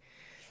 Like,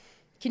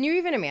 can you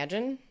even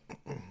imagine?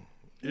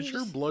 Is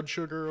your blood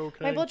sugar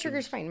okay? My blood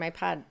sugar's fine. My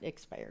pod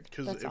expired.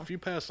 Because if you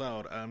pass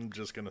out, I'm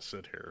just going to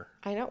sit here.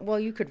 I know. Well,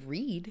 you could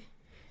read.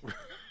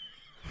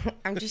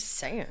 I'm just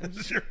saying.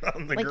 You're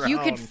on the ground. Like, you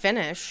could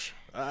finish.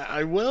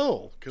 I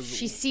will.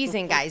 She's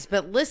seizing, guys.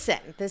 But listen,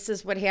 this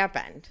is what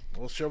happened.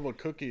 We'll shove a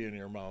cookie in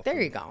your mouth. There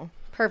you go.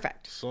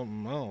 Perfect.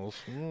 Something else.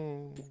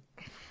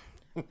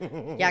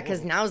 Yeah,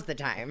 because now's the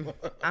time.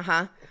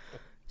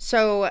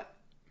 So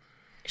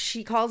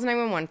she calls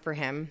 911 for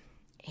him,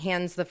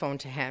 hands the phone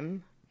to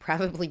him,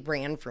 probably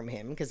ran from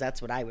him because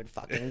that's what I would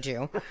fucking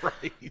do.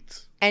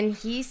 Right. And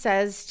he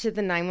says to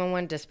the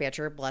 911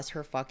 dispatcher, bless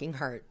her fucking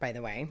heart, by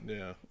the way.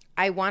 Yeah.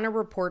 I want to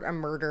report a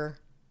murder.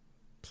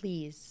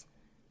 Please.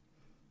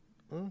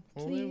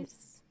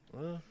 Please.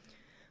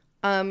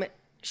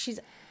 She's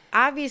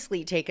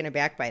obviously taken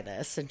aback by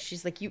this. And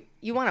she's like,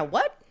 you want a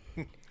what?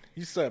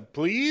 He said,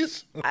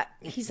 please?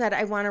 He said,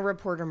 I want to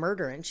report a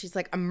murder. And she's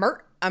like, a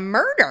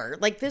murder?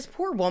 Like, this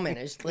poor woman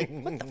is like,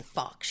 what the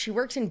fuck? She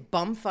works in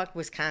bumfuck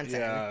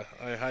Wisconsin. Yeah,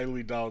 I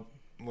highly doubt,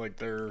 like,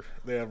 they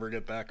ever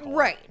get that call.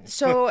 Right.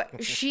 So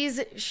she's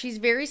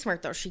very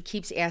smart, though. She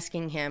keeps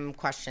asking him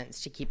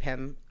questions to keep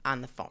him on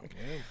the phone.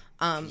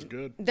 Yeah, she's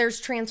good. There's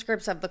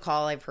transcripts of the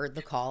call. I've heard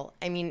the call.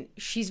 I mean,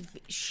 she's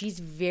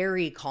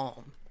very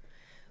calm.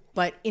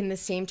 But in the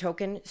same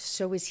token,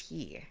 so is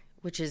he,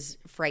 which is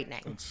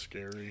frightening. That's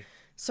scary.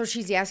 So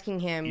she's asking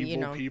him,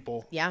 Evil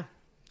people. Yeah,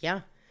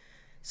 yeah.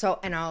 So,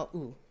 and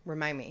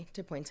remind me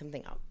to point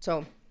something out.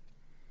 So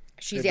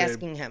she's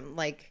asking him,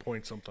 like,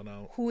 point something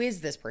out. Who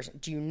is this person?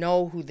 Do you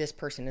know who this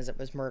person is that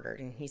was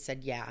murdered? And he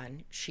said, yeah.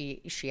 And she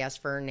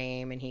asked for her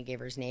name, and he gave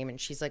her his name. And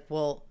she's like,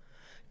 well,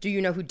 do you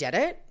know who did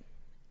it?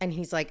 And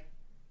he's like,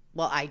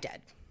 well, I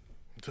did.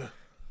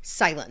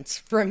 Silence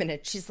for a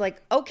minute. She's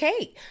like,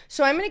 okay,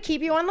 so I'm going to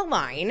keep you on the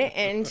line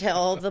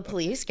until the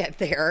police get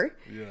there.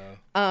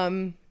 Yeah.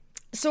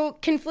 So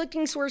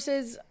conflicting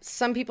sources,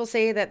 some people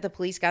say that the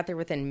police got there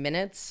within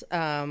minutes.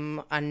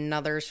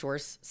 Another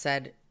source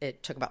said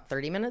it took about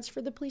 30 minutes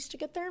for the police to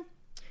get there.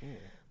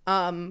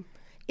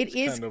 It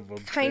is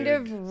kind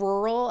of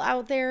rural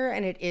out there,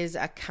 and it is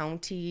a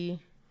county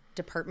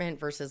department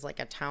versus like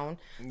a town.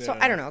 Yeah. So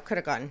I don't know. It could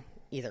have gone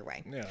either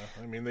way. Yeah,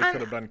 I mean, they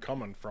could have been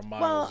coming from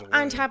miles away.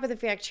 On top of the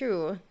fact,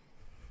 too,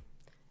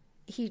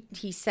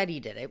 he said he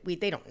did it.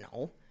 They don't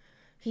know.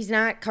 He's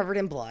not covered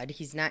in blood.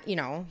 He's not,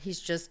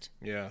 he's just,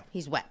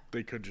 he's wet.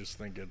 They could just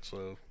think it's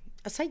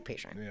a psych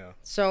patient. Yeah.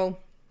 So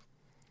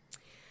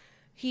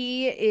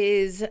he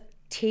is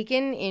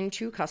taken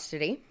into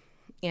custody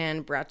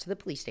and brought to the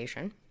police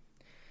station.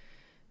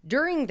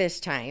 During this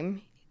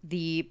time,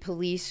 the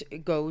police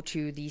go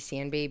to the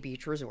Sand Bay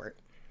Beach Resort.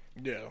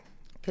 Yeah.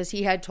 Because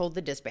he had told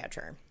the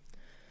dispatcher.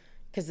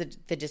 Because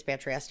the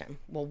dispatcher asked him,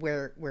 well,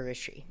 where is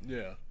she?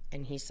 Yeah.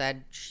 And he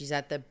said, she's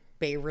at the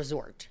Bay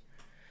Resort.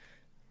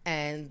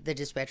 And the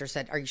dispatcher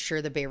said, are you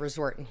sure the Bay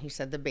Resort? And he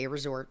said, the Bay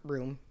Resort,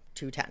 room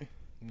 210.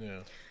 Yeah.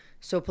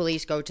 So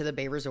police go to the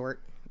Bay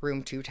Resort,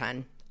 room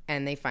 210,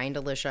 and they find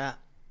Alisha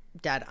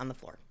dead on the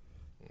floor.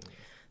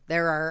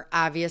 There are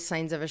obvious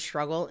signs of a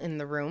struggle in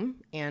the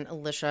room, and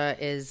Alisha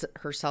is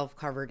herself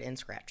covered in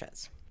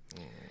scratches.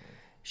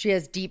 She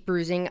has deep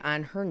bruising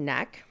on her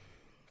neck.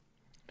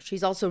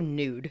 She's also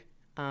nude.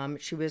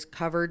 She was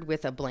covered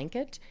with a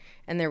blanket,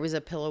 and there was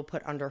a pillow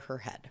put under her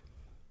head.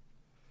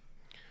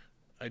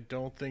 I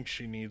don't think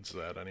she needs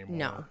that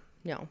anymore.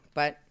 No.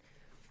 But,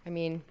 I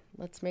mean,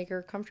 let's make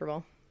her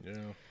comfortable. Yeah.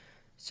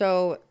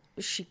 So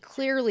she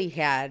clearly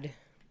had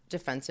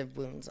defensive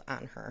wounds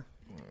on her.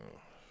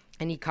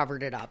 And he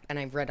covered it up. And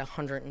I've read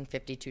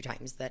 152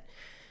 times that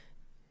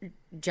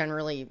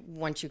generally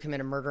once you commit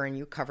a murder and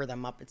you cover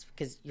them up, it's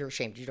because you're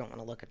ashamed. You don't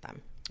want to look at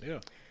them. Yeah.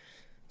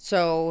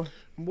 So.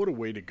 What a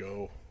way to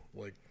go.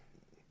 Like,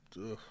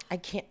 ugh. I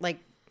can't, like,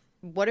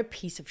 what a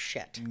piece of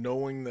shit.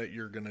 Knowing that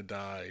you're going to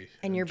die.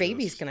 And your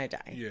baby's going to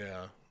die.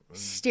 Yeah.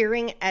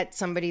 Staring at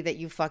somebody that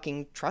you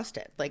fucking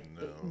trusted. Like,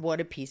 what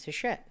a piece of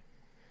shit.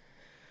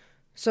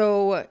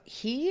 So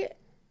he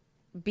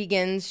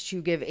begins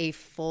to give a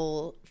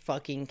full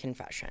fucking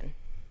confession.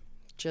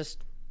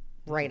 Just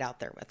right out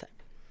there with it.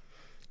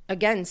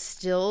 Again,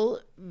 still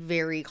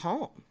very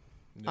calm.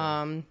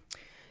 Yeah.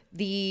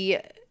 The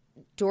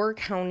Door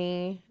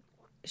County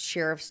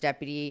Sheriff's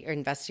deputy or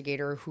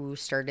investigator who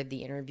started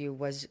the interview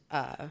was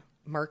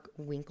Mark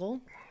Winkle.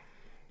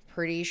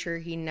 Pretty sure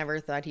he never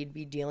thought he'd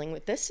be dealing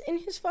with this in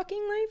his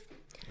fucking life.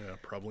 Yeah,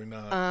 probably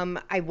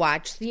not. I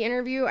watched the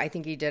interview. I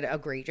think he did a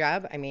great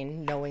job. I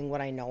mean, knowing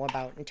what I know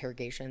about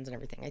interrogations and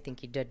everything, I think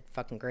he did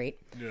fucking great.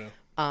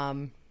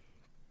 Yeah.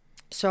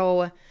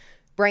 So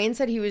Brian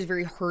said he was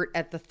very hurt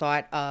at the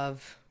thought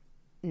of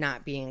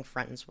not being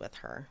friends with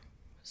her.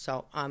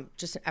 So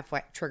just an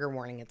FYI, trigger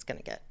warning, it's going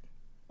to get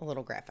a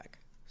little graphic.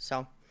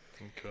 So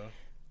okay.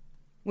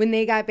 When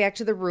they got back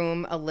to the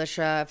room,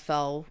 Alisha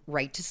fell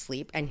right to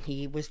sleep, and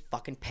he was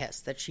fucking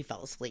pissed that she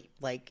fell asleep.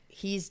 Like,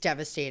 he's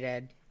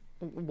devastated.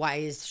 Why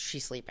is she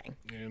sleeping?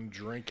 And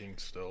drinking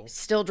still.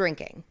 Still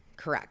drinking,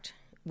 correct.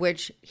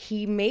 Which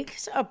he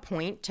makes a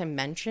point to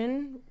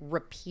mention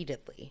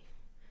repeatedly.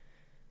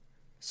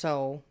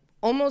 So,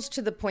 almost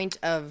to the point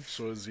of...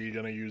 So is he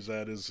going to use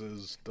that as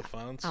his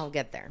defense? I'll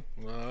get there.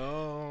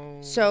 Oh.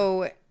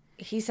 So,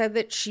 he said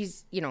that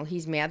she's,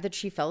 he's mad that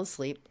she fell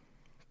asleep.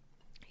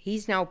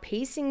 He's now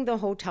pacing the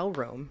hotel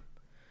room,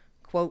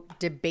 quote,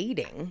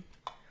 debating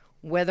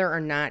whether or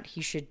not he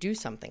should do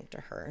something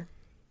to her,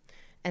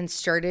 and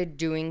started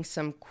doing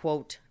some,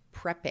 quote,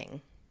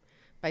 prepping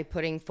by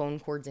putting phone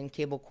cords and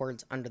cable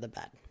cords under the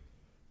bed.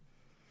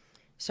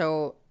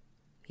 So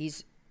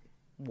he's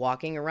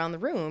walking around the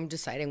room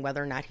deciding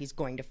whether or not he's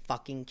going to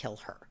fucking kill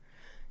her.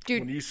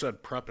 Dude, when you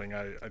said prepping,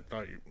 I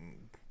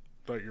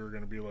thought you were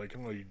going to be like,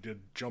 oh, you did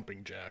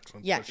jumping jacks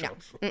and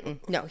push-ups.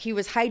 No, he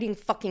was hiding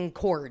fucking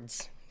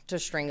cords to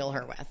strangle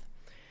her with.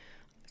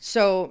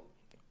 So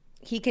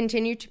he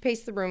continued to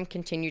pace the room,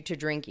 continued to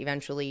drink.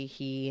 Eventually,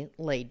 he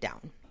laid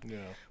down. Yeah.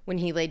 When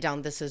he laid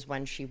down, this is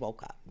when she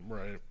woke up.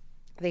 Right.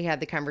 They had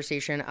the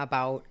conversation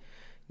about,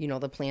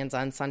 the plans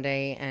on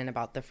Sunday and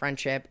about the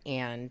friendship.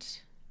 And,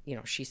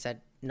 she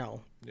said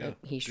no. Yeah.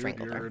 He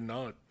strangled her. You're a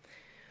nut.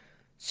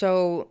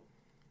 So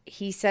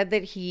he said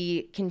that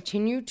he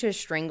continued to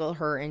strangle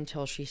her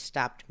until she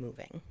stopped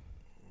moving.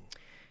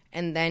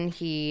 And then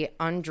he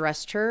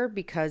undressed her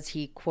because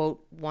he,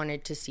 quote,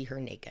 wanted to see her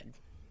naked.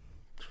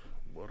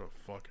 What a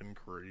fucking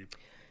creep.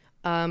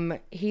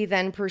 He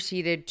then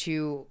proceeded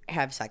to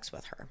have sex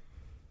with her.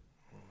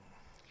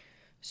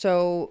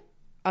 So,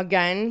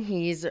 again,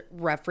 he's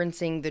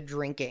referencing the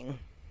drinking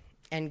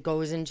and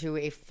goes into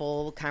a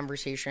full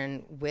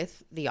conversation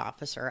with the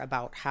officer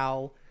about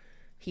how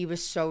he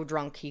was so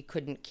drunk he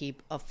couldn't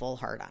keep a full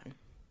heart on.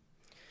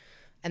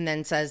 And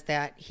then says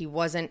that he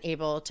wasn't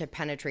able to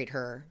penetrate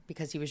her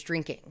because he was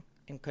drinking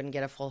and couldn't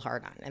get a full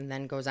heart on. And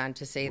then goes on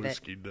to say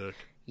Whiskey dick.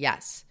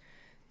 Yes.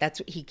 That's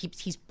what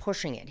he's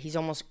pushing it. He's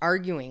almost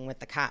arguing with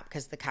the cop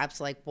because the cop's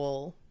like,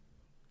 well,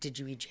 did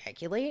you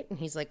ejaculate? And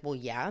he's like, well,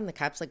 yeah. And the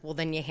cop's like, well,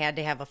 then you had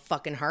to have a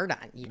fucking heart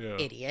on, you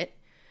idiot.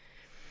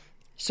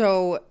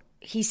 So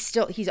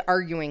he's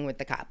arguing with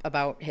the cop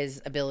about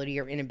his ability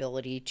or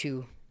inability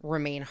to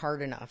remain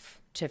hard enough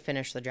to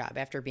finish the job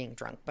after being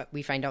drunk. But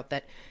we find out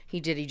that he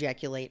did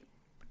ejaculate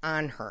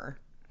on her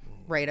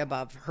right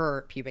above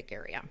her pubic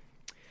area.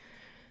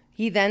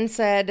 He then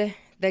said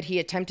that he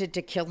attempted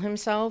to kill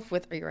himself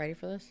with, are you ready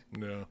for this?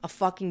 Yeah. A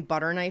fucking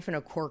butter knife and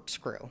a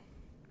corkscrew.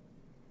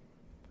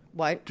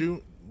 What?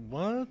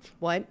 What?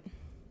 What?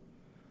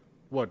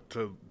 What,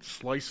 to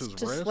slice his wrist?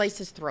 To slice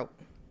his throat.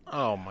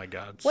 Oh my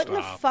God, What stop.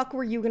 in the fuck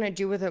were you going to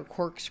do with a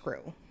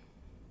corkscrew?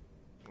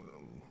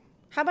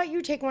 How about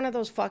you take one of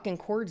those fucking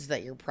cords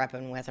that you're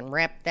prepping with and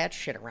wrap that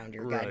shit around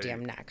your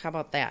goddamn neck? How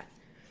about that?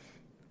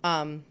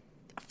 A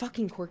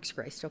fucking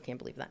corkscrew. I still can't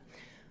believe that.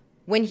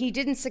 When he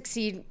didn't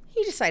succeed,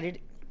 he decided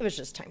it was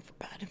just time for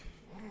bed.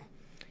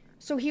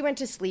 So he went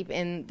to sleep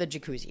in the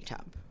jacuzzi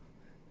tub.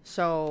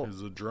 So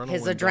his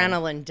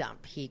adrenaline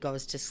dump. He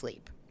goes to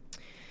sleep.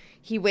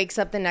 He wakes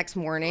up the next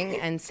morning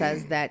and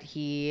says that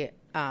he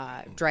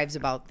drives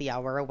about the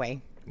hour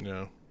away.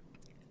 Yeah.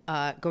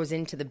 Goes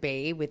into the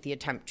bay with the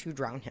attempt to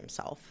drown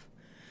himself.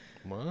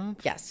 What?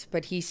 Yes,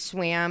 but he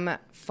swam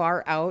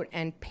far out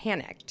and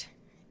panicked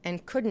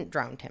and couldn't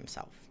drown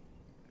himself,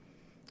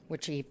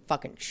 which he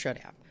fucking should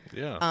have.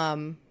 Yeah.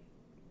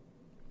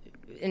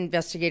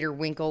 Investigator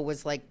Winkle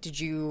was like, did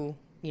you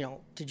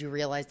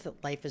realize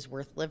that life is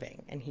worth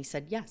living? And he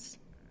said, yes.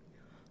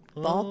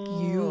 Fuck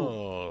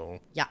you.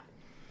 Yeah.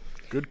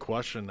 Good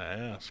question to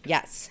ask.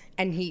 Yes.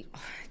 And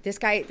this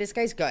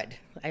guy's good.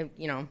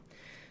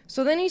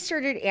 So then he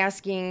started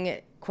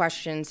asking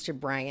questions to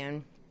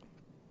Brian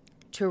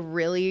to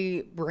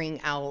really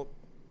bring out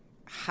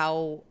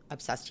how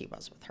obsessed he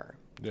was with her.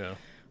 Yeah.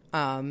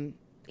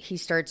 He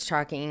starts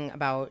talking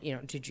about,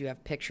 did you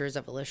have pictures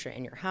of Alisha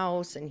in your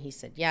house? And he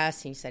said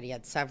yes. And he said he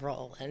had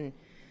several. And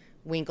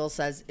Winkle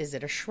says, is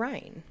it a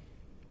shrine?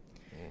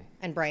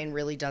 And Brian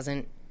really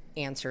doesn't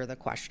answer the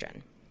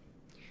question.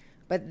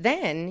 But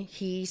then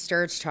he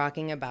starts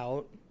talking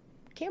about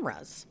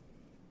cameras.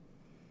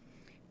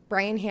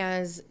 Brian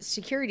has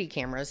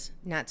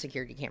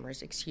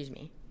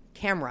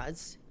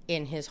cameras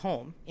in his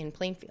home in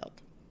Plainfield.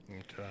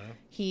 Okay.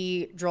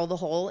 He drilled a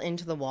hole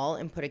into the wall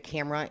and put a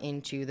camera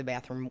into the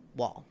bathroom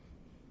wall.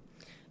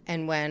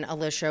 And when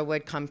Alisha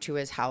would come to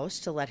his house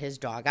to let his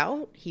dog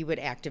out, he would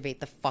activate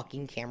the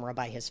fucking camera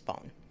by his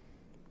phone.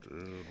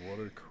 Dude, what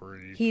a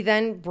creep. He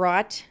then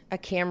brought a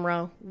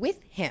camera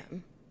with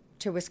him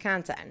to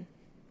Wisconsin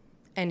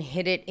and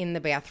hid it in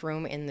the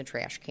bathroom in the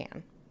trash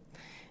can.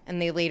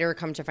 And they later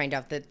come to find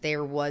out that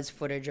there was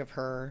footage of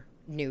her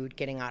nude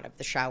getting out of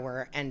the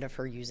shower and of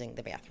her using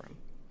the bathroom.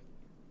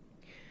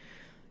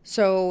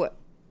 So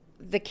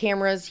the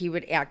cameras he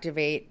would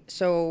activate.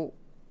 So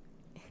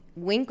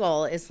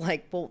Winkle is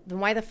like, well, then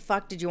why the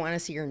fuck did you want to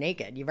see her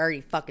naked? You've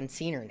already fucking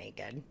seen her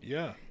naked.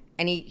 Yeah.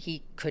 And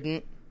he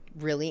couldn't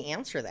really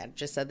answer that.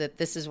 Just said that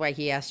this is why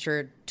he asked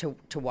her to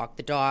walk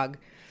the dog,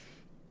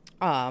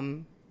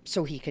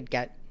 so he could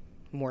get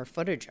more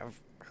footage of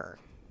her.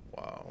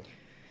 Wow.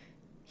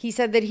 He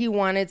said that he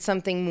wanted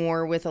something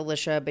more with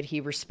Alisha, but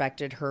he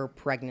respected her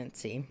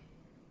pregnancy.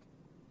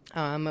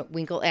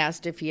 Winkle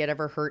asked if he had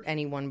ever hurt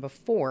anyone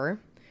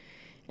before,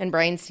 and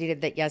Brian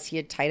stated that yes, he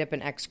had tied up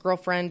an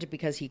ex-girlfriend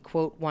because he,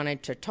 quote,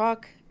 wanted to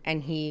talk,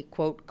 and he,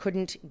 quote,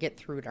 couldn't get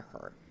through to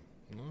her.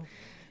 Well,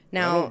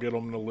 now, that'll get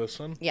him to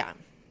listen. Yeah,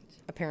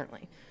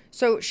 apparently.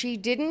 So she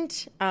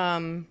didn't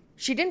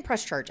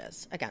press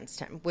charges against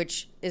him,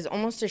 which is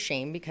almost a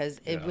shame because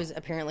it was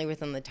apparently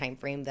within the time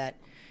frame that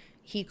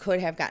he could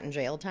have gotten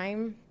jail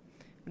time,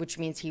 which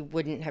means he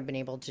wouldn't have been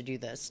able to do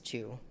this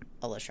to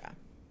Alisha.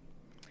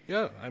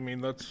 Yeah, I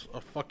mean, that's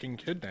a fucking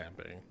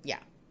kidnapping. Yeah.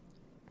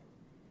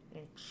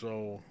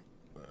 So,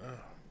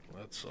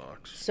 that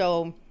sucks.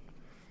 So,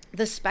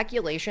 the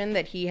speculation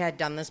that he had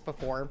done this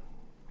before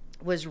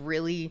was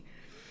really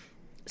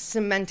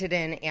cemented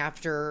in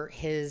after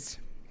his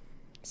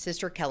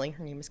sister Kelly,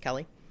 her name is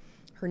Kelly,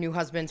 her new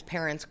husband's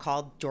parents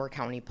called Door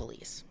County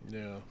Police.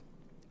 Yeah.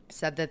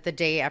 Said that the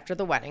day after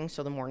the wedding,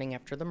 so the morning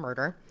after the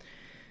murder,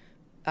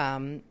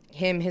 him,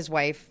 his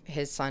wife,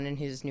 his son, and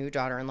his new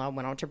daughter-in-law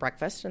went out to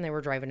breakfast, and they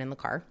were driving in the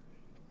car.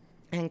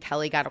 And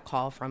Kelly got a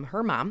call from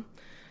her mom.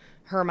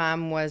 Her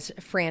mom was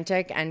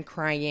frantic and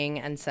crying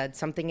and said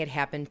something had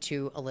happened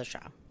to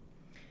Alisha.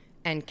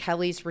 And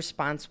Kelly's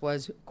response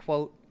was,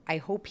 quote, "I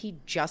hope he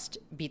just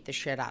beat the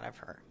shit out of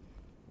her."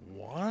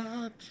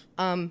 What?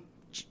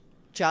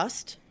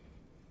 Just?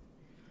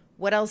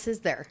 What else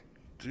is there?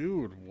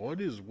 Dude, what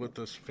is with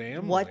this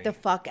family? What the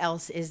fuck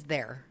else is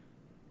there?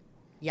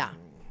 Yeah.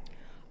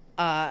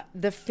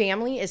 The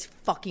family is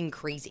fucking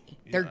crazy.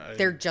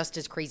 They're just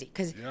as crazy.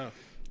 Because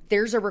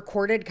there's a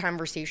recorded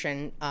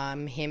conversation,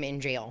 him in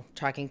jail,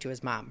 talking to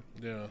his mom.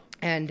 Yeah.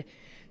 And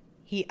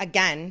he,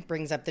 again,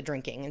 brings up the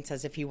drinking and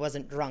says if he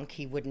wasn't drunk,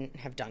 he wouldn't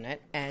have done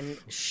it. And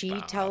she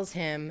tells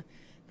him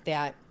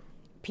that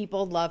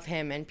people love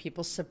him and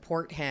people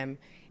support him.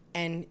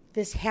 And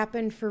this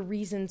happened for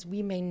reasons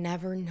we may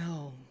never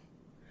know.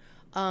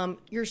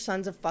 Your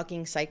son's a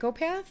fucking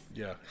psychopath?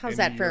 Yeah. How's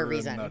that for a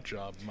reason? Nut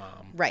job,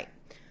 mom. Right.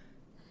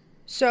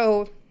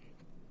 So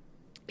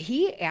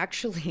he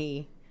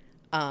actually,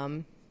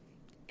 I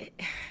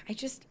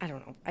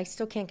don't know. I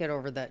still can't get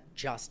over the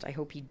just. I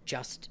hope he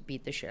just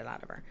beat the shit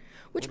out of her.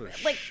 Which, what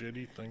a like,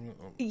 shitty thing.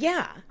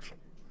 Yeah.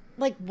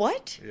 Like,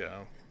 what? Yeah.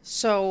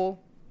 So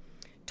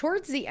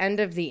towards the end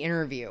of the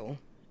interview,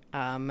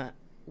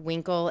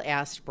 Winkle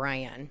asked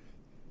Brian,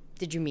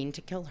 "Did you mean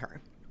to kill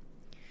her?"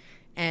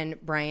 And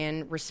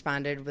Brian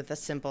responded with a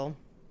simple,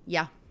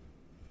 "Yeah."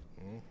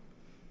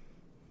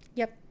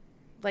 Yep.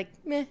 Like,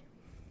 meh.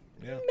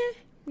 Yeah. Meh.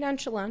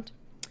 Nonchalant.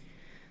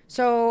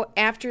 So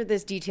after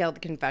this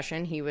detailed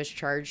confession, he was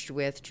charged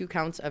with 2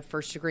 counts of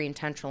first-degree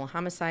intentional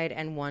homicide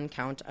and 1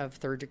 count of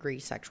third-degree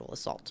sexual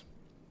assault.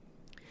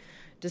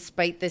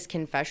 Despite this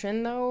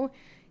confession, though,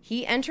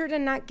 he entered a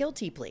not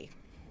guilty plea.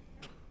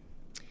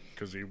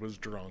 Because he was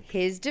drunk.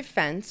 His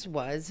defense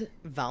was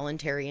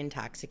voluntary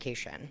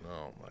intoxication.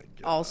 Oh, my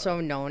God. Also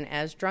known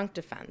as drunk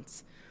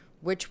defense,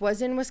 which was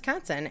in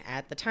Wisconsin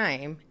at the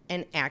time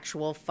an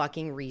actual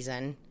fucking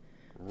reason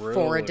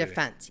for a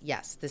defense.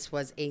 Yes, this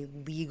was a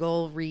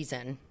legal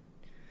reason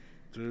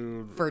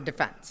for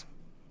defense.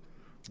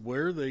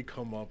 Where they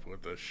come up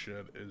with this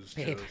shit is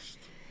just...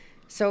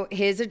 So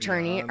his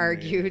attorney beyond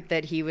argued me.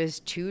 that he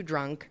was too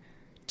drunk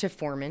to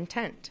form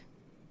intent.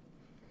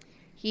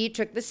 He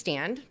took the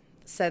stand,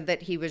 said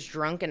that he was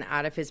drunk and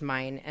out of his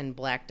mind and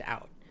blacked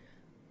out.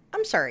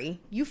 I'm sorry,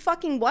 you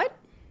fucking what?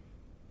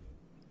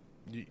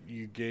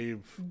 You gave...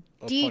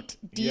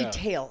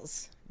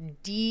 Details.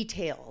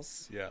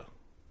 Details. Yeah.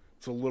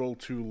 It's a little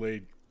too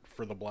late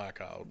for the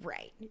blackout.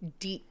 Right.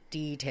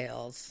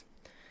 Details.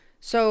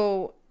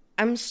 So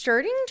I'm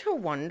starting to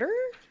wonder,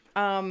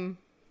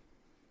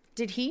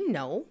 did he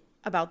know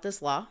about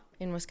this law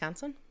in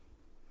Wisconsin?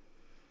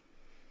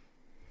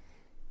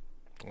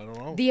 I don't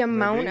know. The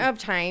amount of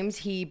times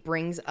he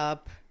brings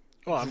up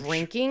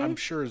drinking. I'm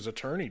sure his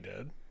attorney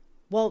did.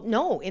 Well,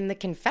 no, in the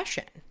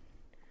confession.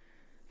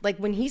 Like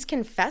when he's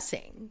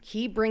confessing,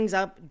 he brings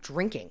up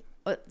drinking.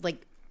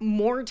 Like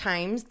more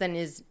times than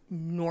is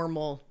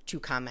normal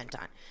to comment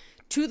on.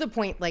 To the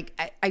point, like,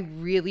 I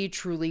really,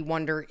 truly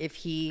wonder if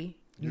he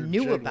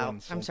knew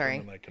about... I'm sorry.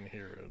 And I can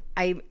hear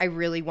it. I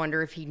really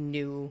wonder if he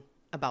knew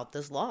about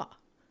this law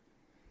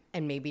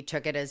and maybe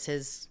took it as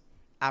his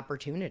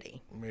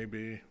opportunity.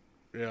 Maybe.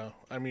 Yeah.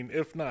 I mean,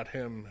 if not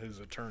him, his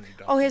attorney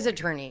definitely. Oh, his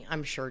attorney,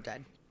 I'm sure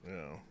did.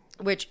 Yeah.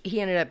 Which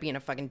he ended up being a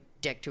fucking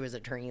dick to his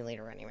attorney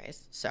later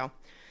anyways. So,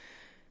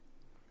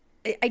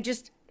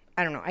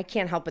 I don't know. I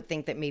can't help but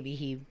think that maybe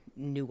he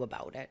knew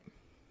about it.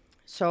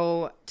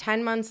 So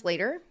 10 months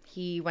later,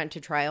 he went to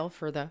trial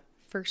for the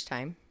first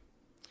time.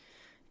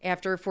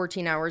 After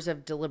 14 hours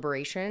of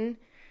deliberation,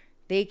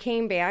 they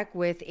came back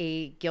with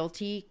a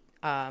guilty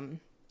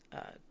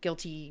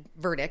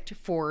verdict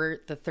for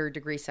the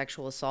third-degree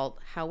sexual assault.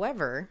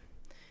 However,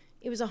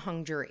 it was a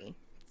hung jury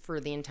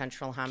for the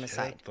intentional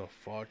homicide. Get the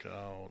fuck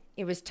out.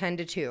 It was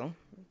 10-2.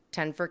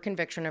 10 for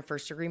conviction of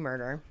first-degree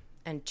murder,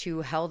 and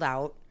 2 held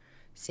out,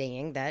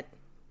 saying that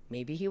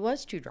maybe he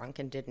was too drunk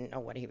and didn't know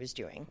what he was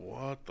doing.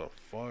 What the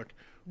fuck?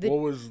 What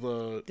was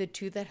the... The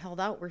 2 that held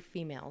out were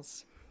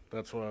females.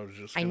 That's what I was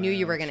just I knew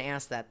you were going to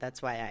ask that.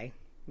 That's why I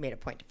made a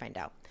point to find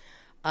out.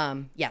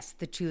 Yes,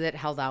 the 2 that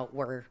held out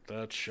were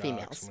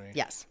females. Me.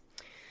 Yes.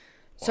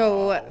 Wow.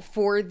 So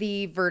for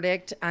the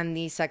verdict on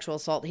the sexual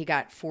assault, he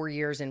got 4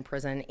 years in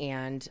prison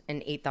and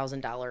an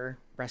 $8,000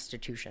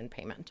 restitution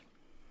payment.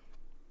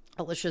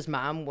 Alisha's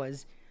mom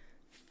was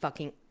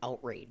fucking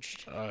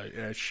outraged.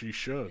 As she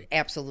should.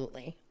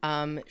 Absolutely.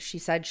 She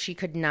said she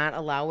could not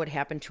allow what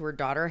happened to her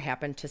daughter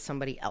happen to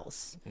somebody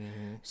else.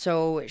 Mm-hmm.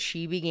 So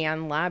she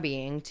began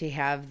lobbying to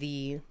have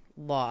the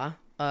law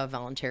of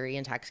voluntary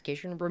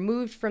intoxication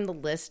removed from the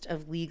list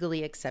of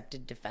legally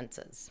accepted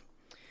defenses.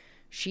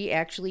 She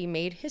actually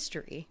made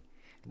history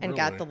and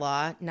got the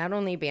law not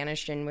only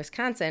banished in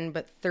Wisconsin,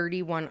 but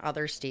 31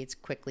 other states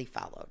quickly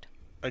followed.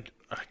 I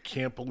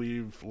can't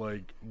believe,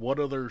 like, what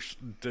others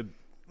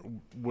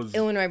was...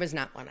 Illinois was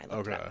not one I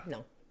looked at.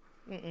 No.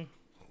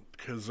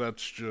 Because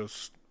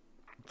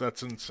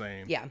that's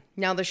insane. Yeah.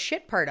 Now, the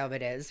shit part of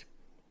it is,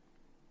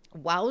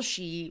 while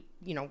she,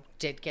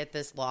 did get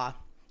this law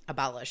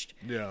abolished...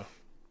 Yeah.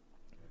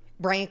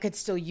 Brian could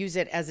still use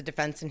it as a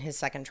defense in his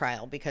second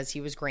trial because he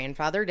was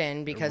grandfathered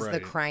in because the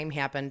crime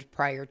happened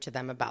prior to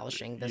them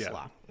abolishing this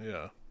law.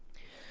 Yeah.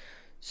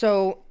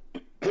 So,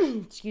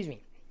 excuse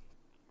me.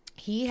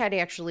 He had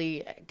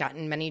actually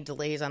gotten many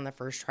delays on the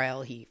first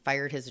trial. He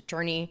fired his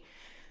attorney,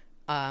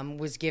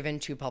 was given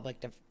two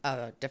public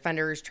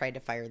defenders, tried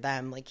to fire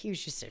them. Like, he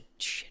was just a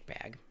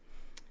shitbag.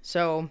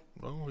 So.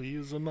 Well, he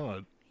is a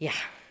nut. Yeah.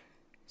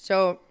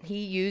 So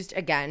he used,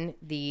 again,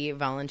 the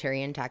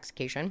voluntary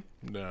intoxication.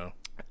 No.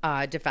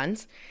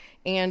 Defense,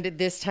 and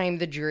this time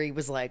the jury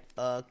was like,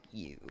 fuck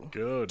you.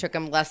 Good. Took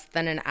him less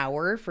than an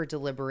hour for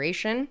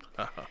deliberation.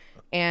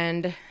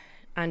 And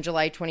on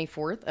July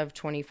 24th of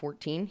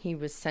 2014, he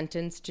was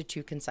sentenced to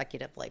 2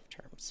 consecutive life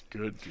terms.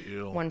 Good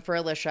deal. One for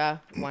Alisha,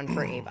 one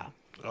for Ava.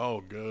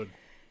 Oh, good.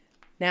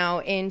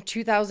 Now, in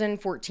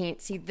 2014,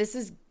 see, this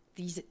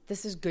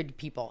is good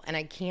people, and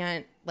I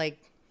can't, like,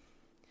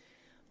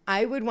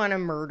 I would want to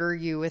murder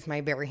you with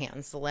my bare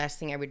hands. The last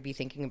thing I would be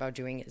thinking about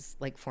doing is,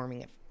 like,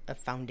 forming a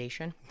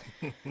foundation.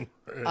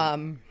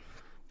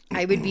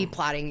 I would be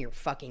plotting your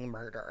fucking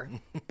murder.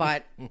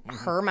 But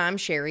her mom,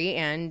 Sherry,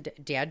 and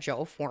dad,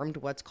 Joe, formed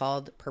what's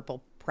called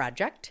Purple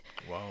Project.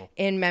 Wow.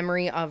 In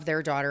memory of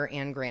their daughter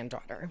and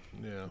granddaughter.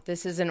 Yeah.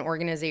 This is an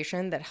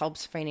organization that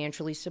helps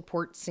financially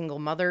support single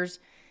mothers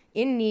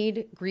in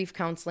need, grief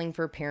counseling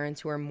for parents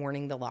who are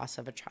mourning the loss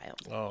of a child.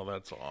 Oh,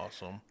 that's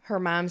awesome.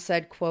 Her mom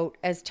said, quote,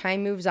 "As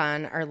time moves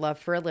on, our love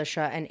for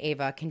Alisha and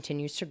Ava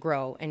continues to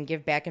grow and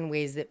give back in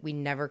ways that we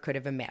never could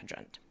have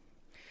imagined."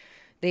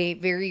 They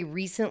very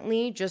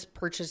recently just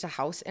purchased a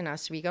house in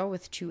Oswego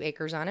with 2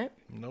 acres on it.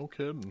 No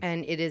kidding.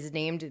 And it is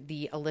named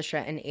the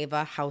Alisha and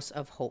Ava House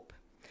of Hope.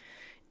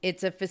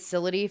 It's a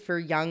facility for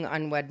young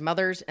unwed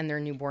mothers and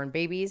their newborn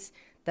babies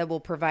that will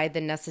provide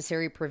the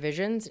necessary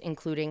provisions,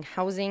 including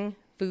housing,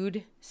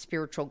 food,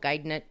 spiritual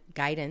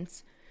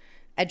guidance,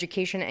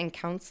 education, and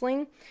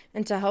counseling,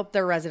 and to help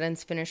their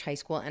residents finish high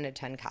school and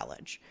attend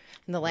college.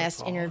 In the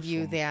last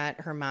interview that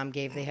her mom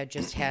gave, they had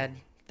just had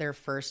their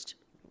first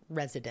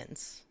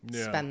residents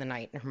spend the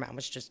night, and her mom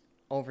was just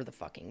over the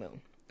fucking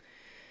moon.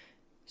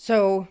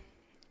 So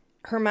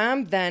her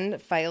mom then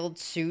filed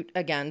suit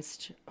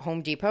against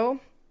Home Depot,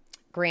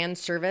 Grand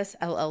Service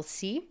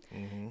LLC,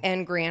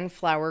 and Grand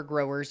Flower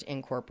Growers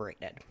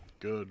Incorporated.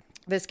 Good.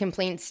 This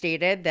complaint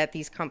stated that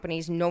these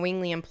companies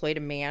knowingly employed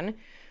a man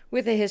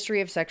with a history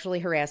of sexually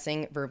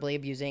harassing, verbally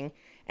abusing,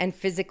 and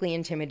physically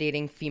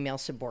intimidating female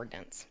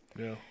subordinates.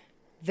 Yeah.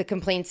 The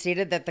complaint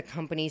stated that the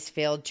companies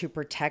failed to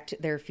protect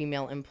their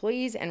female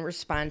employees and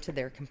respond to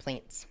their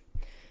complaints.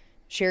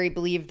 Sherry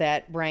believed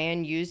that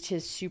Brian used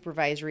his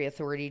supervisory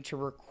authority to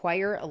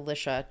require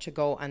Alisha to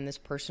go on this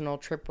personal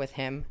trip with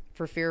him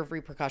for fear of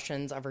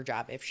repercussions of her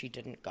job if she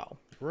didn't go.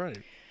 Right.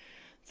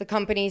 The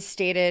companies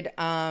stated,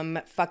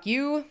 fuck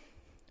you.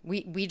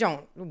 We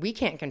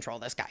can't control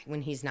this guy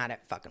when he's not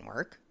at fucking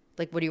work.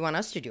 Like, what do you want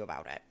us to do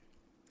about it?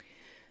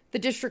 The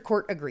district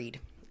court agreed,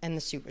 and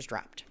the suit was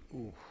dropped.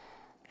 Ooh.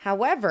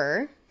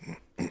 However,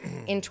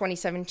 in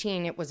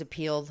 2017, it was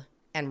appealed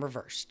and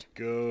reversed.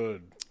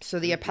 Good. So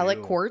the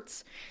appellate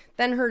courts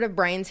then heard of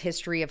Brian's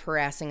history of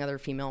harassing other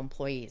female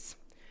employees.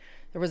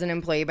 There was an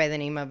employee by the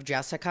name of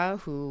Jessica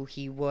who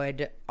he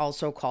would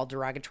also call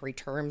derogatory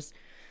terms.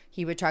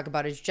 He would talk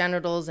about his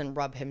genitals and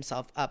rub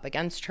himself up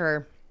against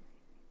her,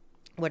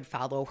 would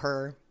follow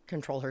her,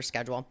 control her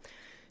schedule.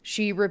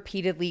 She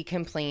repeatedly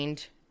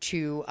complained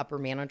to upper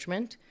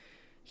management.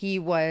 He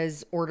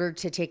was ordered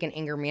to take an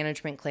anger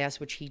management class,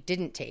 which he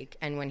didn't take.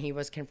 And when he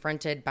was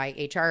confronted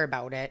by HR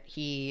about it,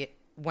 he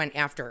went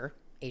after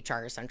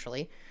HR,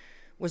 essentially,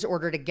 was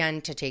ordered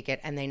again to take it,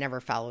 and they never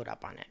followed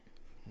up on it.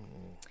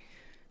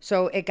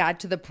 So it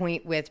got to the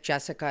point with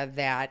Jessica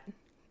that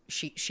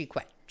she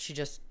quit.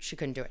 She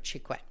couldn't do it. She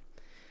quit.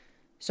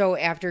 So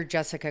after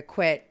Jessica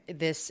quit,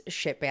 this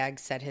shitbag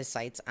set his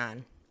sights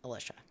on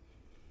Alisha.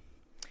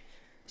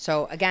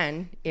 So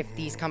again, if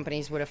these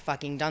companies would have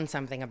fucking done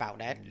something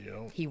about it,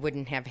 he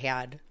wouldn't have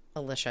had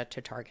Alisha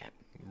to target.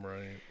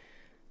 Right.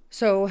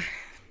 So...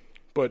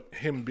 But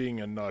him being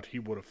a nut, he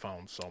would have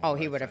found someone. Oh,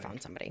 he would have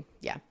found somebody.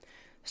 Yeah.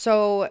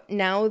 So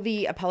now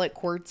the appellate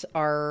courts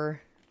are,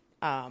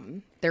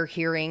 they're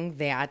hearing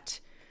that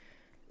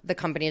the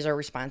companies are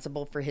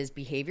responsible for his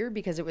behavior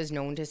because it was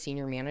known to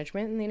senior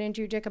management and they didn't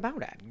do dick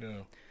about it.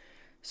 No.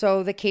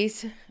 So the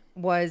case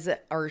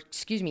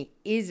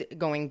is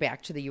going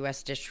back to the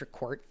U.S. District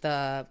Court.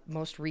 The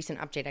most recent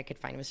update I could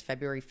find was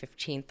February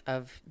 15th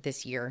of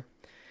this year.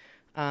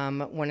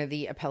 One of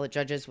the appellate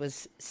judges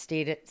was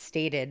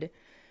stated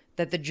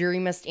that the jury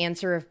must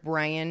answer if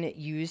Brian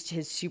used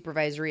his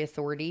supervisory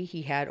authority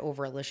he had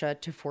over Alisha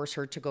to force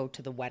her to go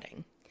to the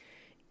wedding.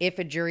 If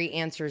a jury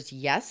answers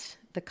yes,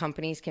 the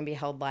companies can be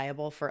held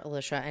liable for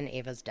Alisha and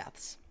Ava's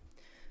deaths.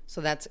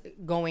 So that's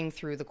going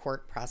through the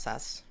court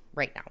process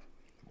right now.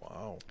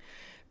 Wow.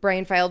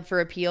 Brian filed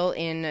for appeal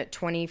in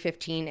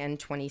 2015 and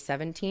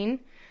 2017.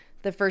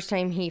 The first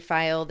time he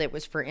filed, it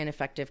was for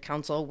ineffective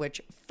counsel,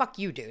 which, fuck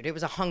you, dude. It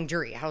was a hung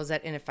jury. How is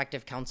that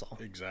ineffective counsel?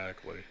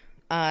 Exactly.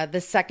 The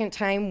second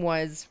time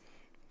was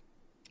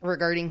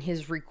regarding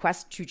his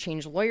request to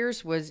change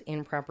lawyers was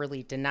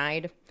improperly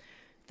denied.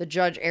 The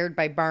judge erred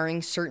by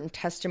barring certain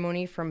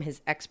testimony from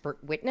his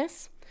expert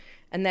witness,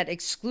 and that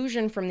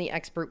exclusion from the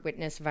expert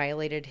witness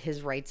violated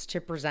his rights to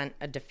present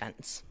a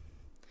defense.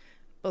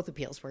 Both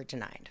appeals were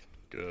denied.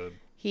 Good.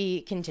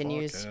 He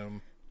continues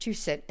to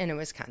sit in a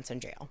Wisconsin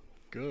jail.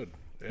 Good.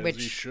 As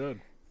Which, he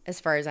should. As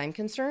far as I'm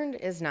concerned,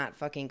 is not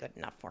fucking good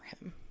enough for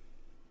him.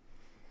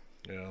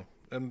 Yeah.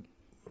 And,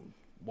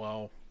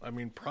 wow. I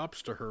mean,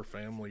 props to her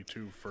family,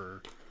 too,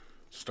 for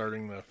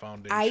starting the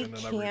foundation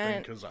and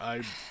everything. Because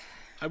I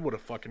would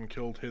have fucking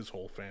killed his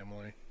whole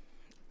family.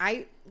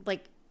 I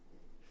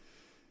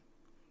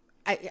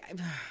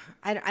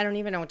don't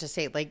even know what to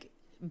say. Like,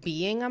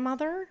 being a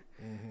mother,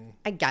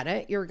 I get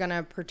it. You're going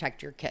to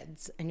protect your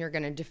kids and you're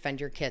going to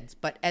defend your kids.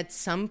 But at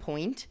some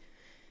point,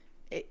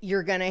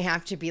 you're going to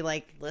have to be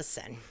like,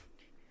 listen,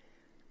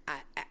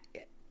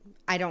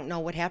 I don't know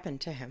what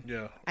happened to him.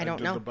 Yeah. I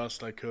don't know. I did the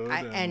best I could.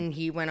 And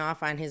he went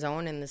off on his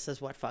own, and this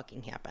is what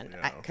fucking happened.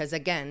 Because,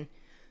 again,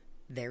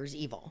 there's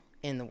evil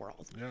in the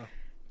world. Yeah.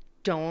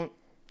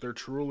 There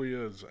truly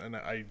is. And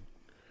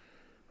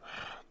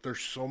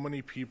there's so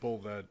many people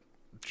that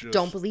just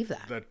don't believe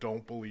that. That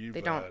don't believe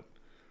they that. Don't.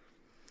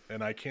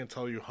 And I can't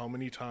tell you how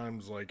many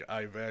times, like,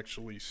 I've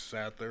actually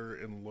sat there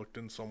and looked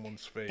in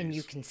someone's face. And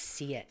you can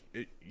see it.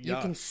 Yes. You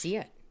can see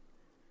it.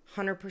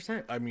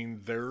 100%. I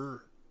mean, their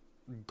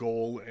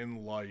goal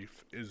in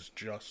life is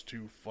just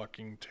to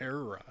fucking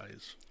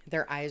terrorize.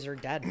 Their eyes are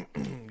dead.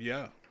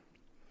 Yeah.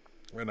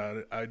 And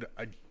I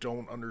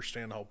don't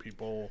understand how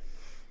people,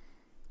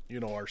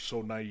 are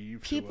so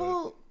naive to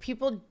it.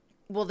 People,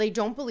 well, they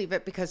don't believe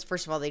it because,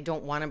 first of all, they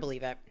don't want to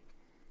believe it.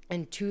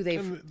 And two,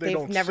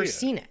 they've never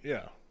seen it.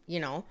 Yeah.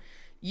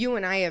 You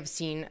and I have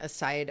seen a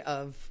side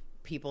of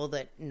people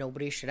that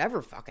nobody should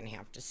ever fucking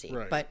have to see.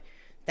 Right. But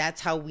that's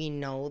how we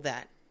know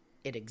that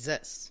it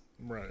exists.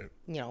 Right.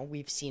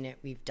 We've seen it.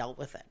 We've dealt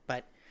with it.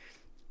 But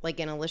like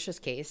in Alicia's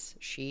case,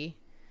 she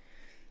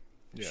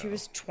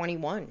was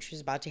 21. She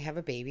was about to have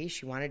a baby.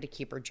 She wanted to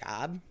keep her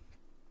job.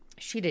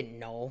 She didn't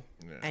know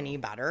any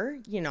better,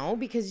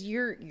 because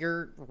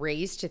you're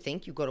raised to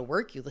think you go to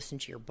work, you listen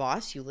to your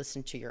boss, you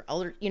listen to your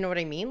elder, you know what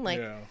I mean?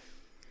 Like,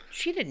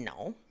 she didn't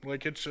know.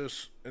 Like, it's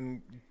just,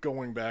 and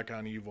going back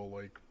on evil,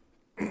 like,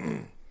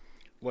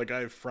 like I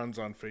have friends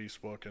on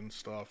Facebook and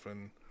stuff,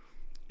 and,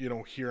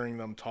 hearing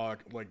them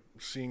talk, like,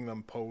 seeing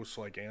them post,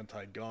 like,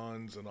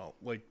 anti-guns and all,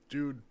 like,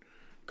 dude,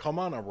 come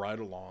on a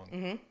ride-along.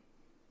 Mm-hmm.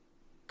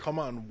 Come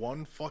on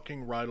one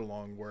fucking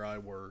ride-along where I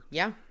work.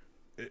 Yeah.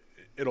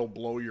 It'll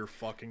blow your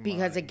fucking mind.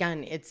 Because,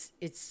 again, it's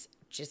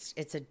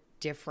a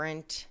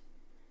different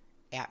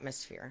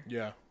atmosphere.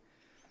 Yeah,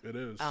 it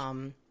is.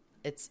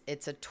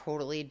 It's a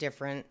totally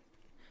different.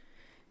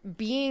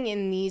 Being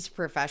in these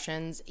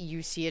professions,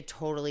 you see a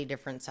totally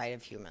different side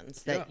of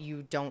humans that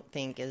you don't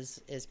think is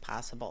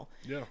possible.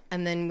 Yeah.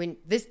 And then when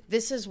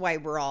this is why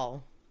we're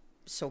all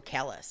so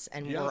callous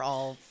and we're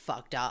all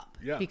fucked up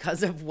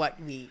because of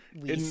what we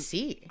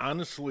see.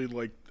 Honestly,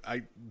 like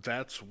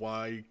that's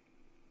why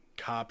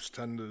cops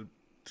tend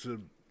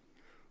to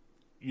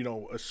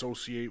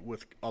associate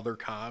with other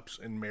cops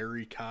and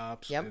marry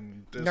cops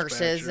and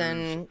nurses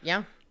and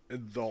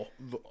the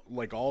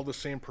like all the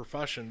same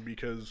profession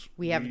because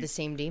we have the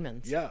same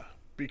demons. Yeah,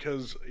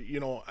 because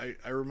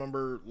I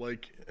remember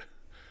like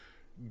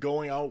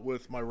going out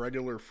with my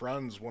regular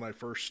friends when I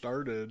first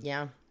started.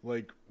 Yeah,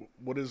 like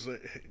what is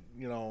it?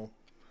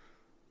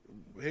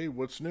 Hey,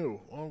 what's new?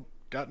 Well,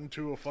 got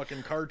into a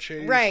fucking car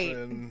chase, right?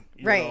 And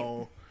you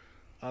know,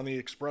 on the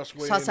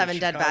expressway. Saw 7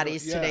 dead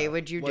bodies today.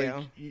 What'd you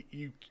do?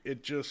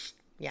 It just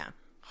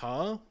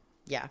huh?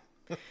 Yeah.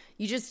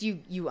 You just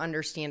you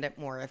understand it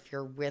more if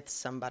you're with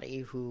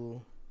somebody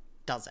who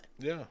does it.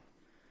 Yeah.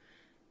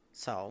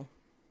 So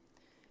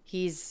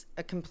he's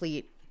a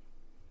complete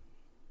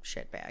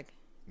shitbag.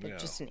 Yeah.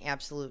 Just an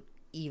absolute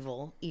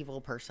evil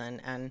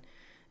person. And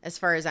as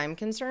far as I'm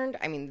concerned,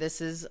 I mean,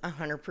 this is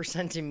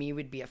 100% to me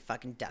would be a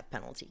fucking death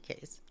penalty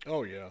case.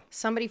 Oh, yeah.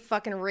 Somebody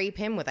fucking rape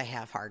him with a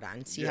half hard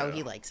on. See how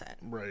he likes it.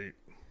 Right.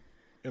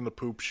 In the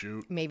poop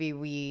chute. Maybe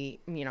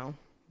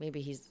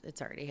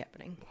it's already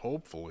happening.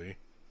 Hopefully.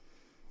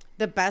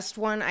 The best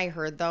one I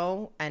heard,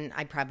 though, and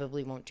I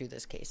probably won't do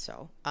this case,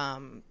 so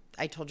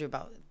I told you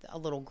about a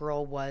little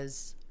girl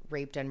was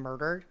raped and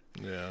murdered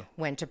Yeah.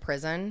 Went to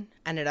prison,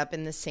 ended up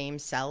in the same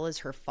cell as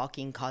her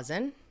fucking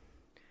cousin.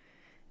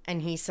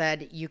 And he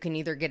said, you can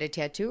either get a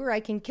tattoo or I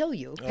can kill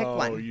you. Pick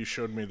one. Oh, you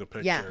showed me the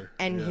picture. Yeah.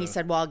 And he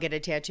said, well, I'll get a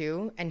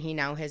tattoo. And he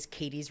now has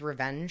Katie's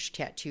Revenge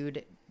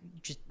tattooed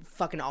just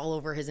fucking all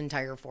over his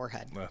entire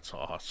forehead. That's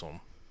awesome.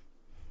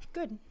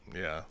 Good.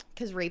 Yeah.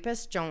 Because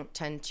rapists don't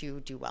tend to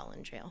do well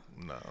in jail.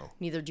 No.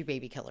 Neither do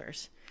baby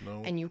killers.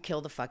 No. And you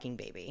kill the fucking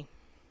baby.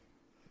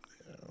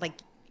 Yeah. Like,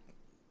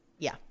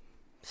 yeah.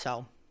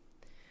 So,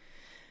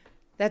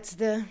 that's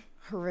the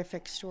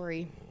horrific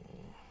story.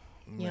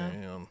 Yeah.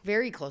 Man.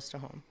 Very close to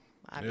home,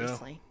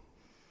 obviously. Yeah.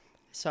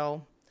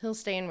 So, he'll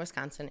stay in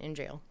Wisconsin in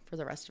jail for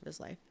the rest of his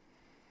life.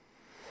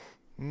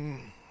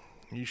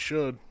 You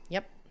should.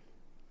 Yep.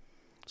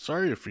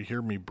 Sorry if you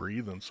hear me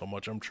breathing so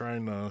much. I'm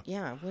trying to...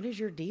 Yeah, what is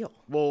your deal?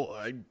 Well,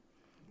 I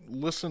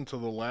listened to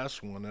the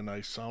last one and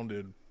I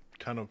sounded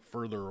kind of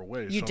further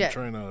away. You so did. I'm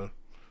trying to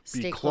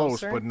be Stay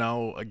close, closer. But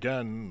now,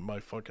 again,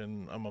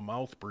 I'm a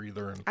mouth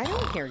breather. And I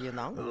don't hear you,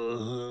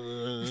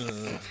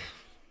 though.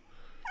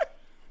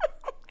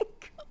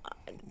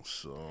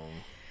 So,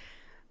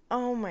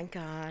 oh my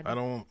God. I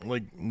don't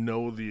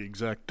know the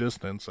exact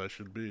distance I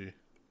should be.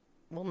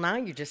 Well, now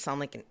you just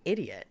sound like an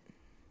idiot.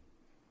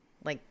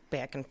 Like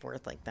back and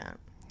forth like that.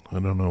 I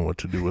don't know what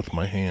to do with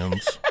my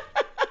hands.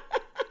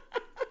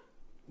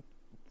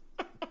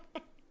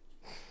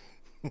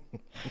 I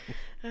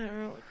don't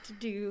know what to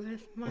do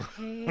with my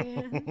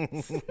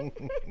hands.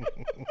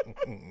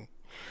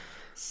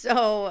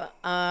 So,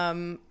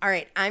 all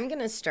right, I'm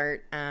going to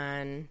start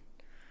on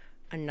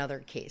another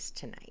case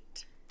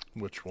tonight.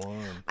 Which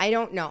one? I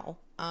don't know.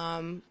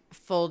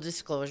 Full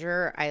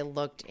disclosure, I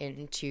looked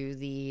into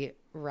the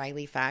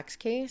Riley Fox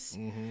case,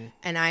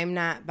 and I'm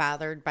not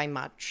bothered by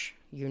much.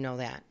 You know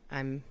that.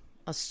 I'm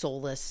a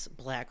soulless,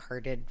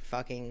 black-hearted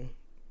fucking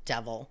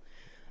devil.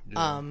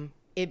 Yeah.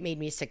 It made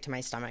me sick to my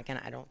stomach, and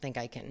I don't think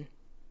I can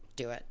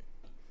do it.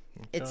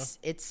 Okay.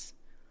 It's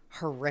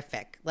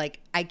horrific. Like,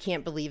 I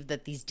can't believe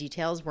that these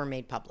details were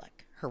made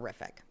public.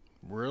 Horrific.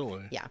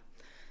 Really? Yeah.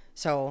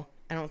 So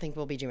I don't think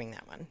we'll be doing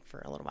that one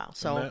for a little while.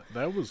 So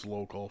that was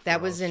local. That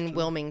was in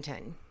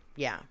Wilmington.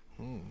 Yeah.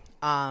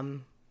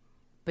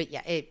 But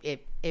yeah,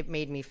 it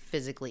made me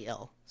physically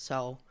ill.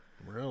 So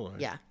really,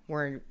 yeah,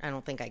 I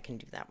don't think I can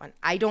do that one.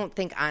 I don't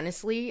think,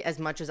 honestly, as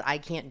much as I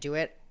can't do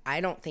it,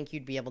 I don't think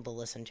you'd be able to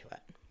listen to it.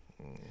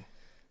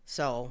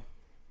 So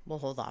we'll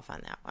hold off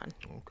on that one.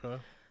 Okay.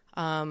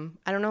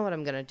 I don't know what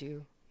I'm gonna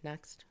do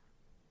next.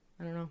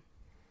 I don't know.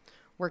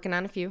 Working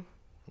on a few.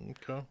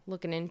 Okay.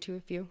 Looking into a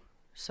few.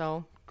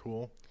 So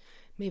cool.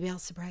 Maybe I'll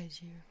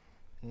surprise you.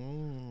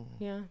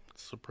 Yeah.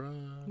 Surprise.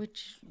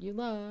 Which you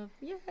love.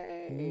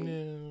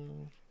 Yay.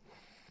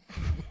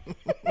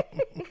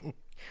 Yeah.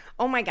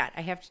 Oh my God,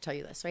 I have to tell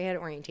you this. So I had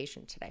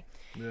orientation today.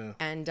 Yeah.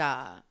 And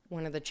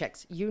one of the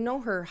chicks, you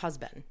know her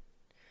husband.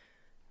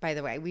 By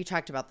the way, we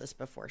talked about this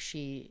before.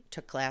 She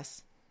took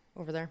class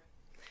over there.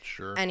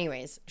 Sure.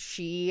 Anyways,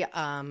 she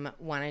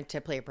wanted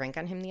to play a prank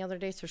on him the other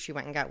day, so she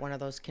went and got one of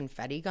those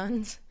confetti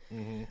guns.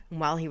 And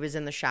while he was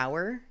in the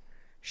shower,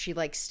 she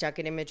stuck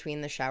it in between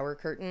the shower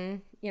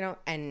curtain,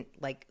 and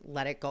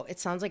let it go. It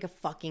sounds like a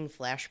fucking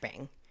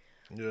flashbang.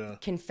 Yeah.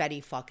 Confetti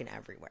fucking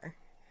everywhere.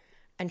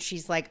 And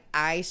she's like,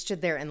 I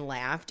stood there and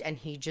laughed, and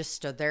he just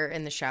stood there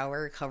in the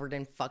shower covered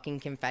in fucking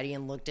confetti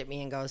and looked at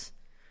me and goes,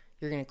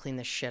 you're going to clean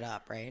this shit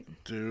up, right?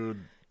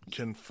 Dude,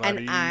 confetti.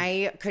 And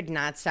I could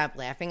not stop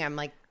laughing. I'm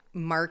like,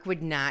 Mark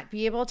would not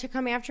be able to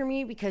come after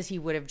me because he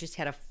would have just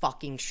had a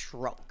fucking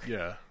stroke.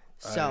 Yeah.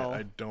 So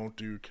I don't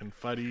do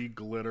confetti,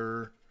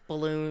 glitter.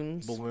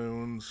 Balloons.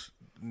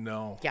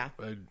 No. Yeah.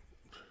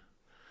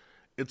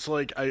 It's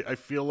like, I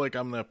feel like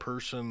I'm that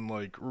person,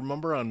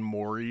 remember on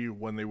Maury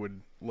when they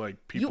would,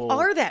 people... You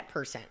are that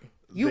person.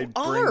 They'd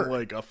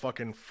bring, a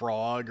fucking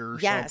frog or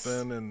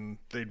something, and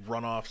they'd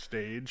run off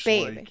stage.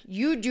 Babe,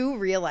 you do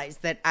realize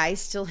that I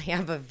still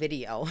have a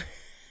video.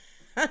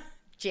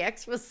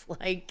 Jax was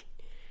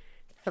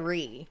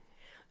 3.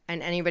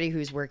 And anybody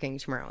who's working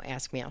tomorrow,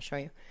 ask me, I'll show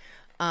you.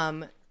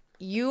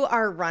 You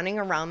are running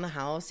around the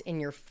house in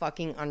your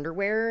fucking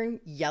underwear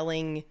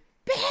yelling,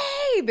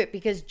 babe,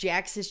 because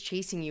Jax is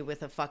chasing you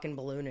with a fucking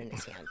balloon in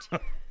his hand.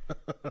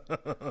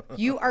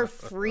 You are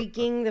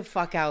freaking the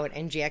fuck out,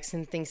 and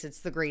Jackson thinks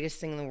it's the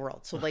greatest thing in the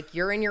world. So,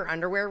 you're in your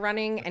underwear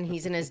running, and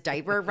he's in his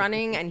diaper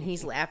running, and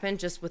he's laughing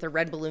just with a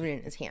red balloon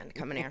in his hand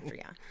coming after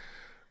you.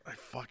 I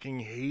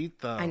fucking hate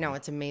them. I know,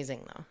 it's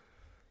amazing,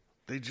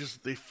 though.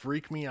 They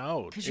freak me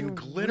out. 'Cause and you're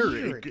glitter,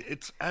 weird.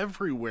 it's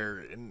everywhere,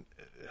 and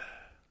it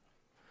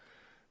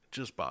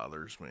just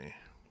bothers me.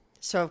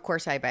 So, of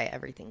course, I buy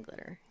everything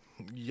glitter.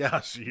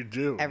 Yes, you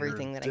do.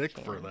 Everything You're a that dick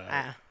I can. for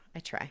that. I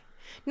try.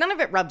 None of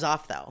it rubs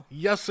off, though.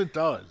 Yes, it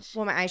does.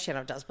 Well, my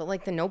eyeshadow does,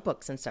 but the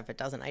notebooks and stuff, it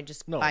doesn't. I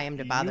just buy them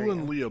to bother you. You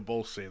and Leah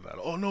both say that.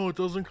 Oh, no, it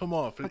doesn't come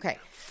off. Okay.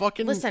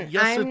 Fucking, listen,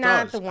 yes, I'm it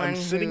not does. the one I'm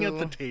sitting who... at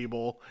the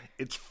table.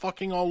 It's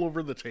fucking all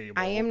over the table.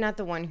 I am not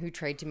the one who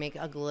tried to make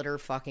a glitter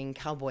fucking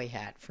cowboy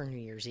hat for New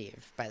Year's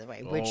Eve, by the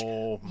way, which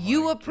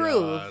you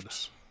approved. God.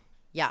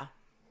 Yeah.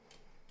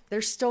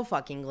 There's still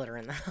fucking glitter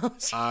in the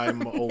house.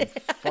 I'm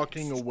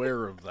fucking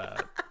aware of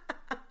that.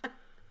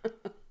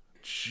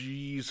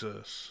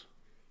 Jesus.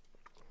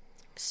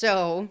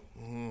 So,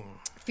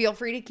 feel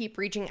free to keep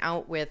reaching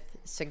out with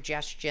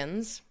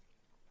suggestions.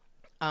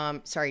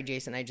 Sorry,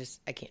 Jason, I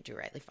can't do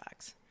Riley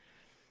Fox.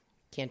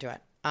 Can't do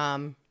it.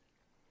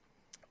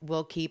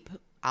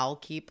 I'll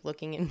keep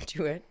looking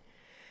into it.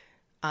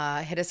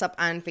 Hit us up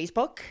on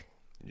Facebook.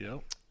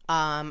 Yep.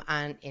 On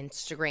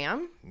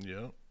Instagram.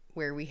 Yep.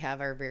 Where we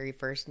have our very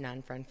first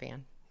non-friend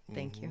fan.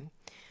 Thank you.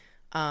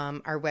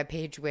 Our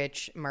webpage,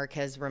 which Mark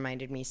has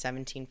reminded me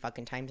 17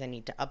 fucking times I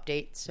need to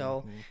update.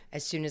 So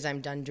as soon as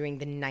I'm done doing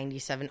the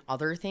 97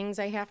 other things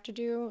I have to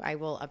do, I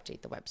will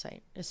update the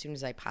website as soon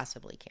as I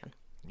possibly can.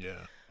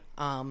 Yeah.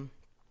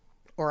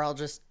 Or I'll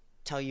just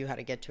tell you how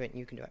to get to it and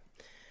you can do it.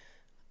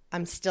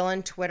 I'm still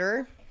on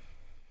Twitter.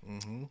 I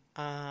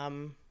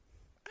don't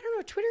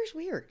know. Twitter's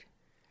weird.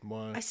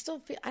 Why? I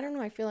don't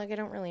know. I feel like I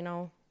don't really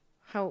know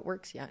how it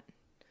works yet.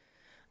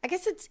 I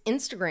guess it's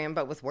Instagram,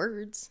 but with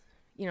words.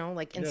 You know,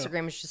 like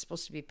Instagram is just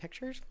supposed to be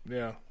pictures.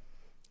 Yeah.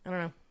 I don't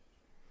know.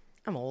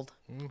 I'm old.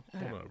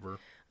 Whatever.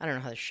 I don't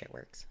know how this shit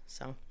works.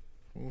 So,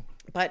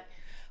 but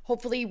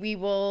hopefully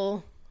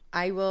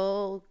I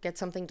will get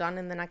something done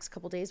in the next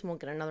couple days and we'll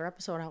get another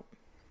episode out.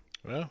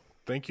 Yeah.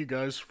 Thank you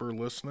guys for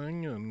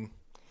listening, and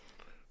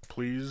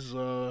please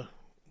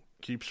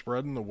keep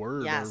spreading the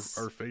word. Yes.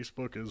 Our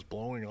Facebook is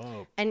blowing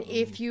up. And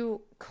if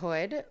you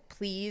could,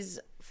 please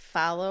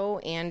follow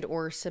and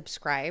or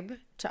subscribe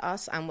to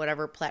us on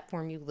whatever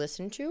platform you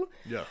listen to.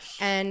 Yes.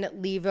 And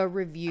leave a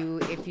review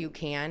if you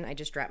can. I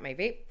just dropped my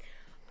vape.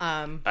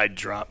 I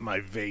dropped my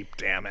vape,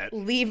 damn it.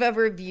 Leave a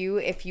review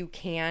if you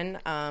can,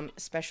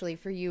 especially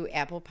for you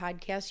Apple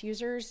Podcast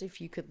users.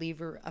 If you could leave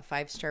a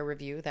 5-star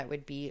review, that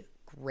would be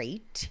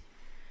great.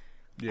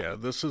 Yeah,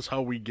 this is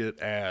how we get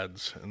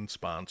ads and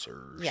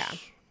sponsors. Yeah.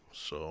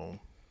 So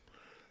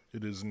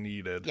it is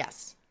needed.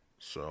 Yes.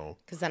 So.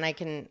 Because then I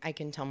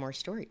can tell more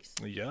stories.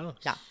 Yes.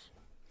 Yeah.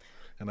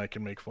 And I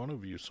can make fun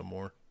of you some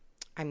more.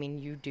 I mean,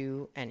 you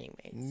do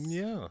anyways.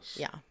 Yes.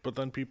 Yeah. But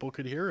then people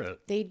could hear it.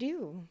 They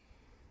do.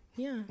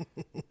 Yeah.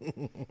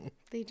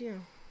 They do.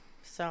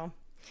 So,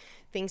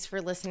 thanks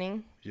for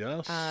listening.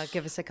 Yes.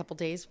 Give us a couple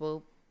days.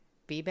 We'll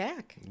be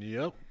back.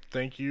 Yep.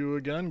 Thank you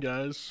again,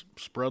 guys.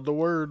 Spread the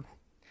word.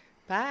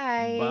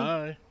 Bye.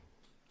 Bye.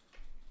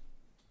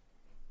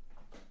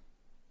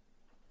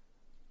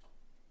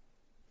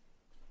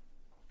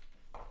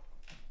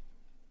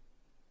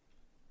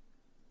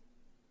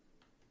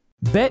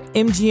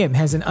 BetMGM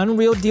has an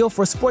unreal deal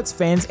for sports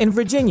fans in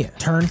Virginia.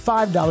 Turn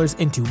 $5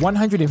 into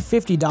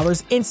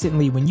 $150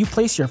 instantly when you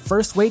place your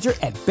first wager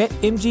at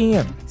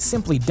BetMGM.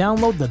 Simply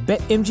download the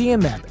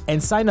BetMGM app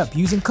and sign up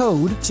using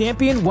code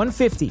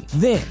Champion150.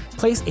 Then,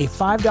 place a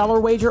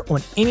 $5 wager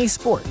on any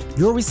sport.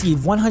 You'll receive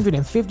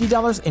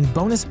 $150 in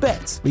bonus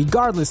bets,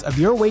 regardless of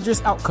your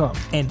wager's outcome.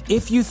 And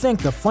if you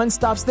think the fun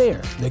stops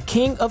there, the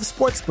king of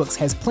sportsbooks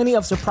has plenty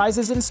of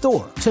surprises in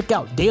store. Check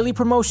out daily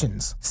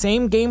promotions,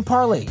 same-game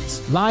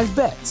parlays, live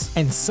bets,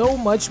 and so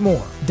much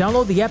more.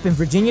 Download the app in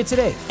Virginia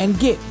today and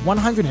get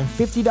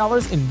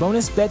 $150 in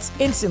bonus bets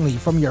instantly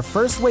from your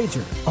first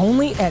wager.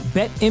 Only at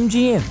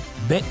BetMGM.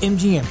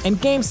 BetMGM and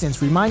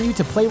GameSense remind you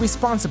to play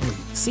responsibly.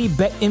 See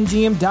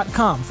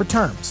BetMGM.com for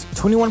terms.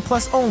 21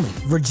 plus only.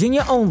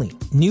 Virginia only.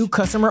 New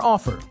customer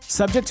offer.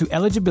 Subject to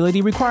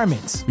eligibility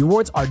requirements.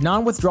 Rewards are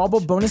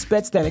non-withdrawable bonus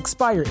bets that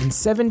expire in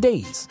 7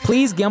 days.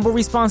 Please gamble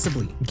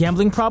responsibly.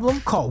 Gambling problem?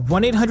 Call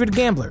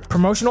 1-800-GAMBLER.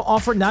 Promotional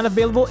offer not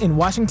available in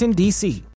Washington, D.C.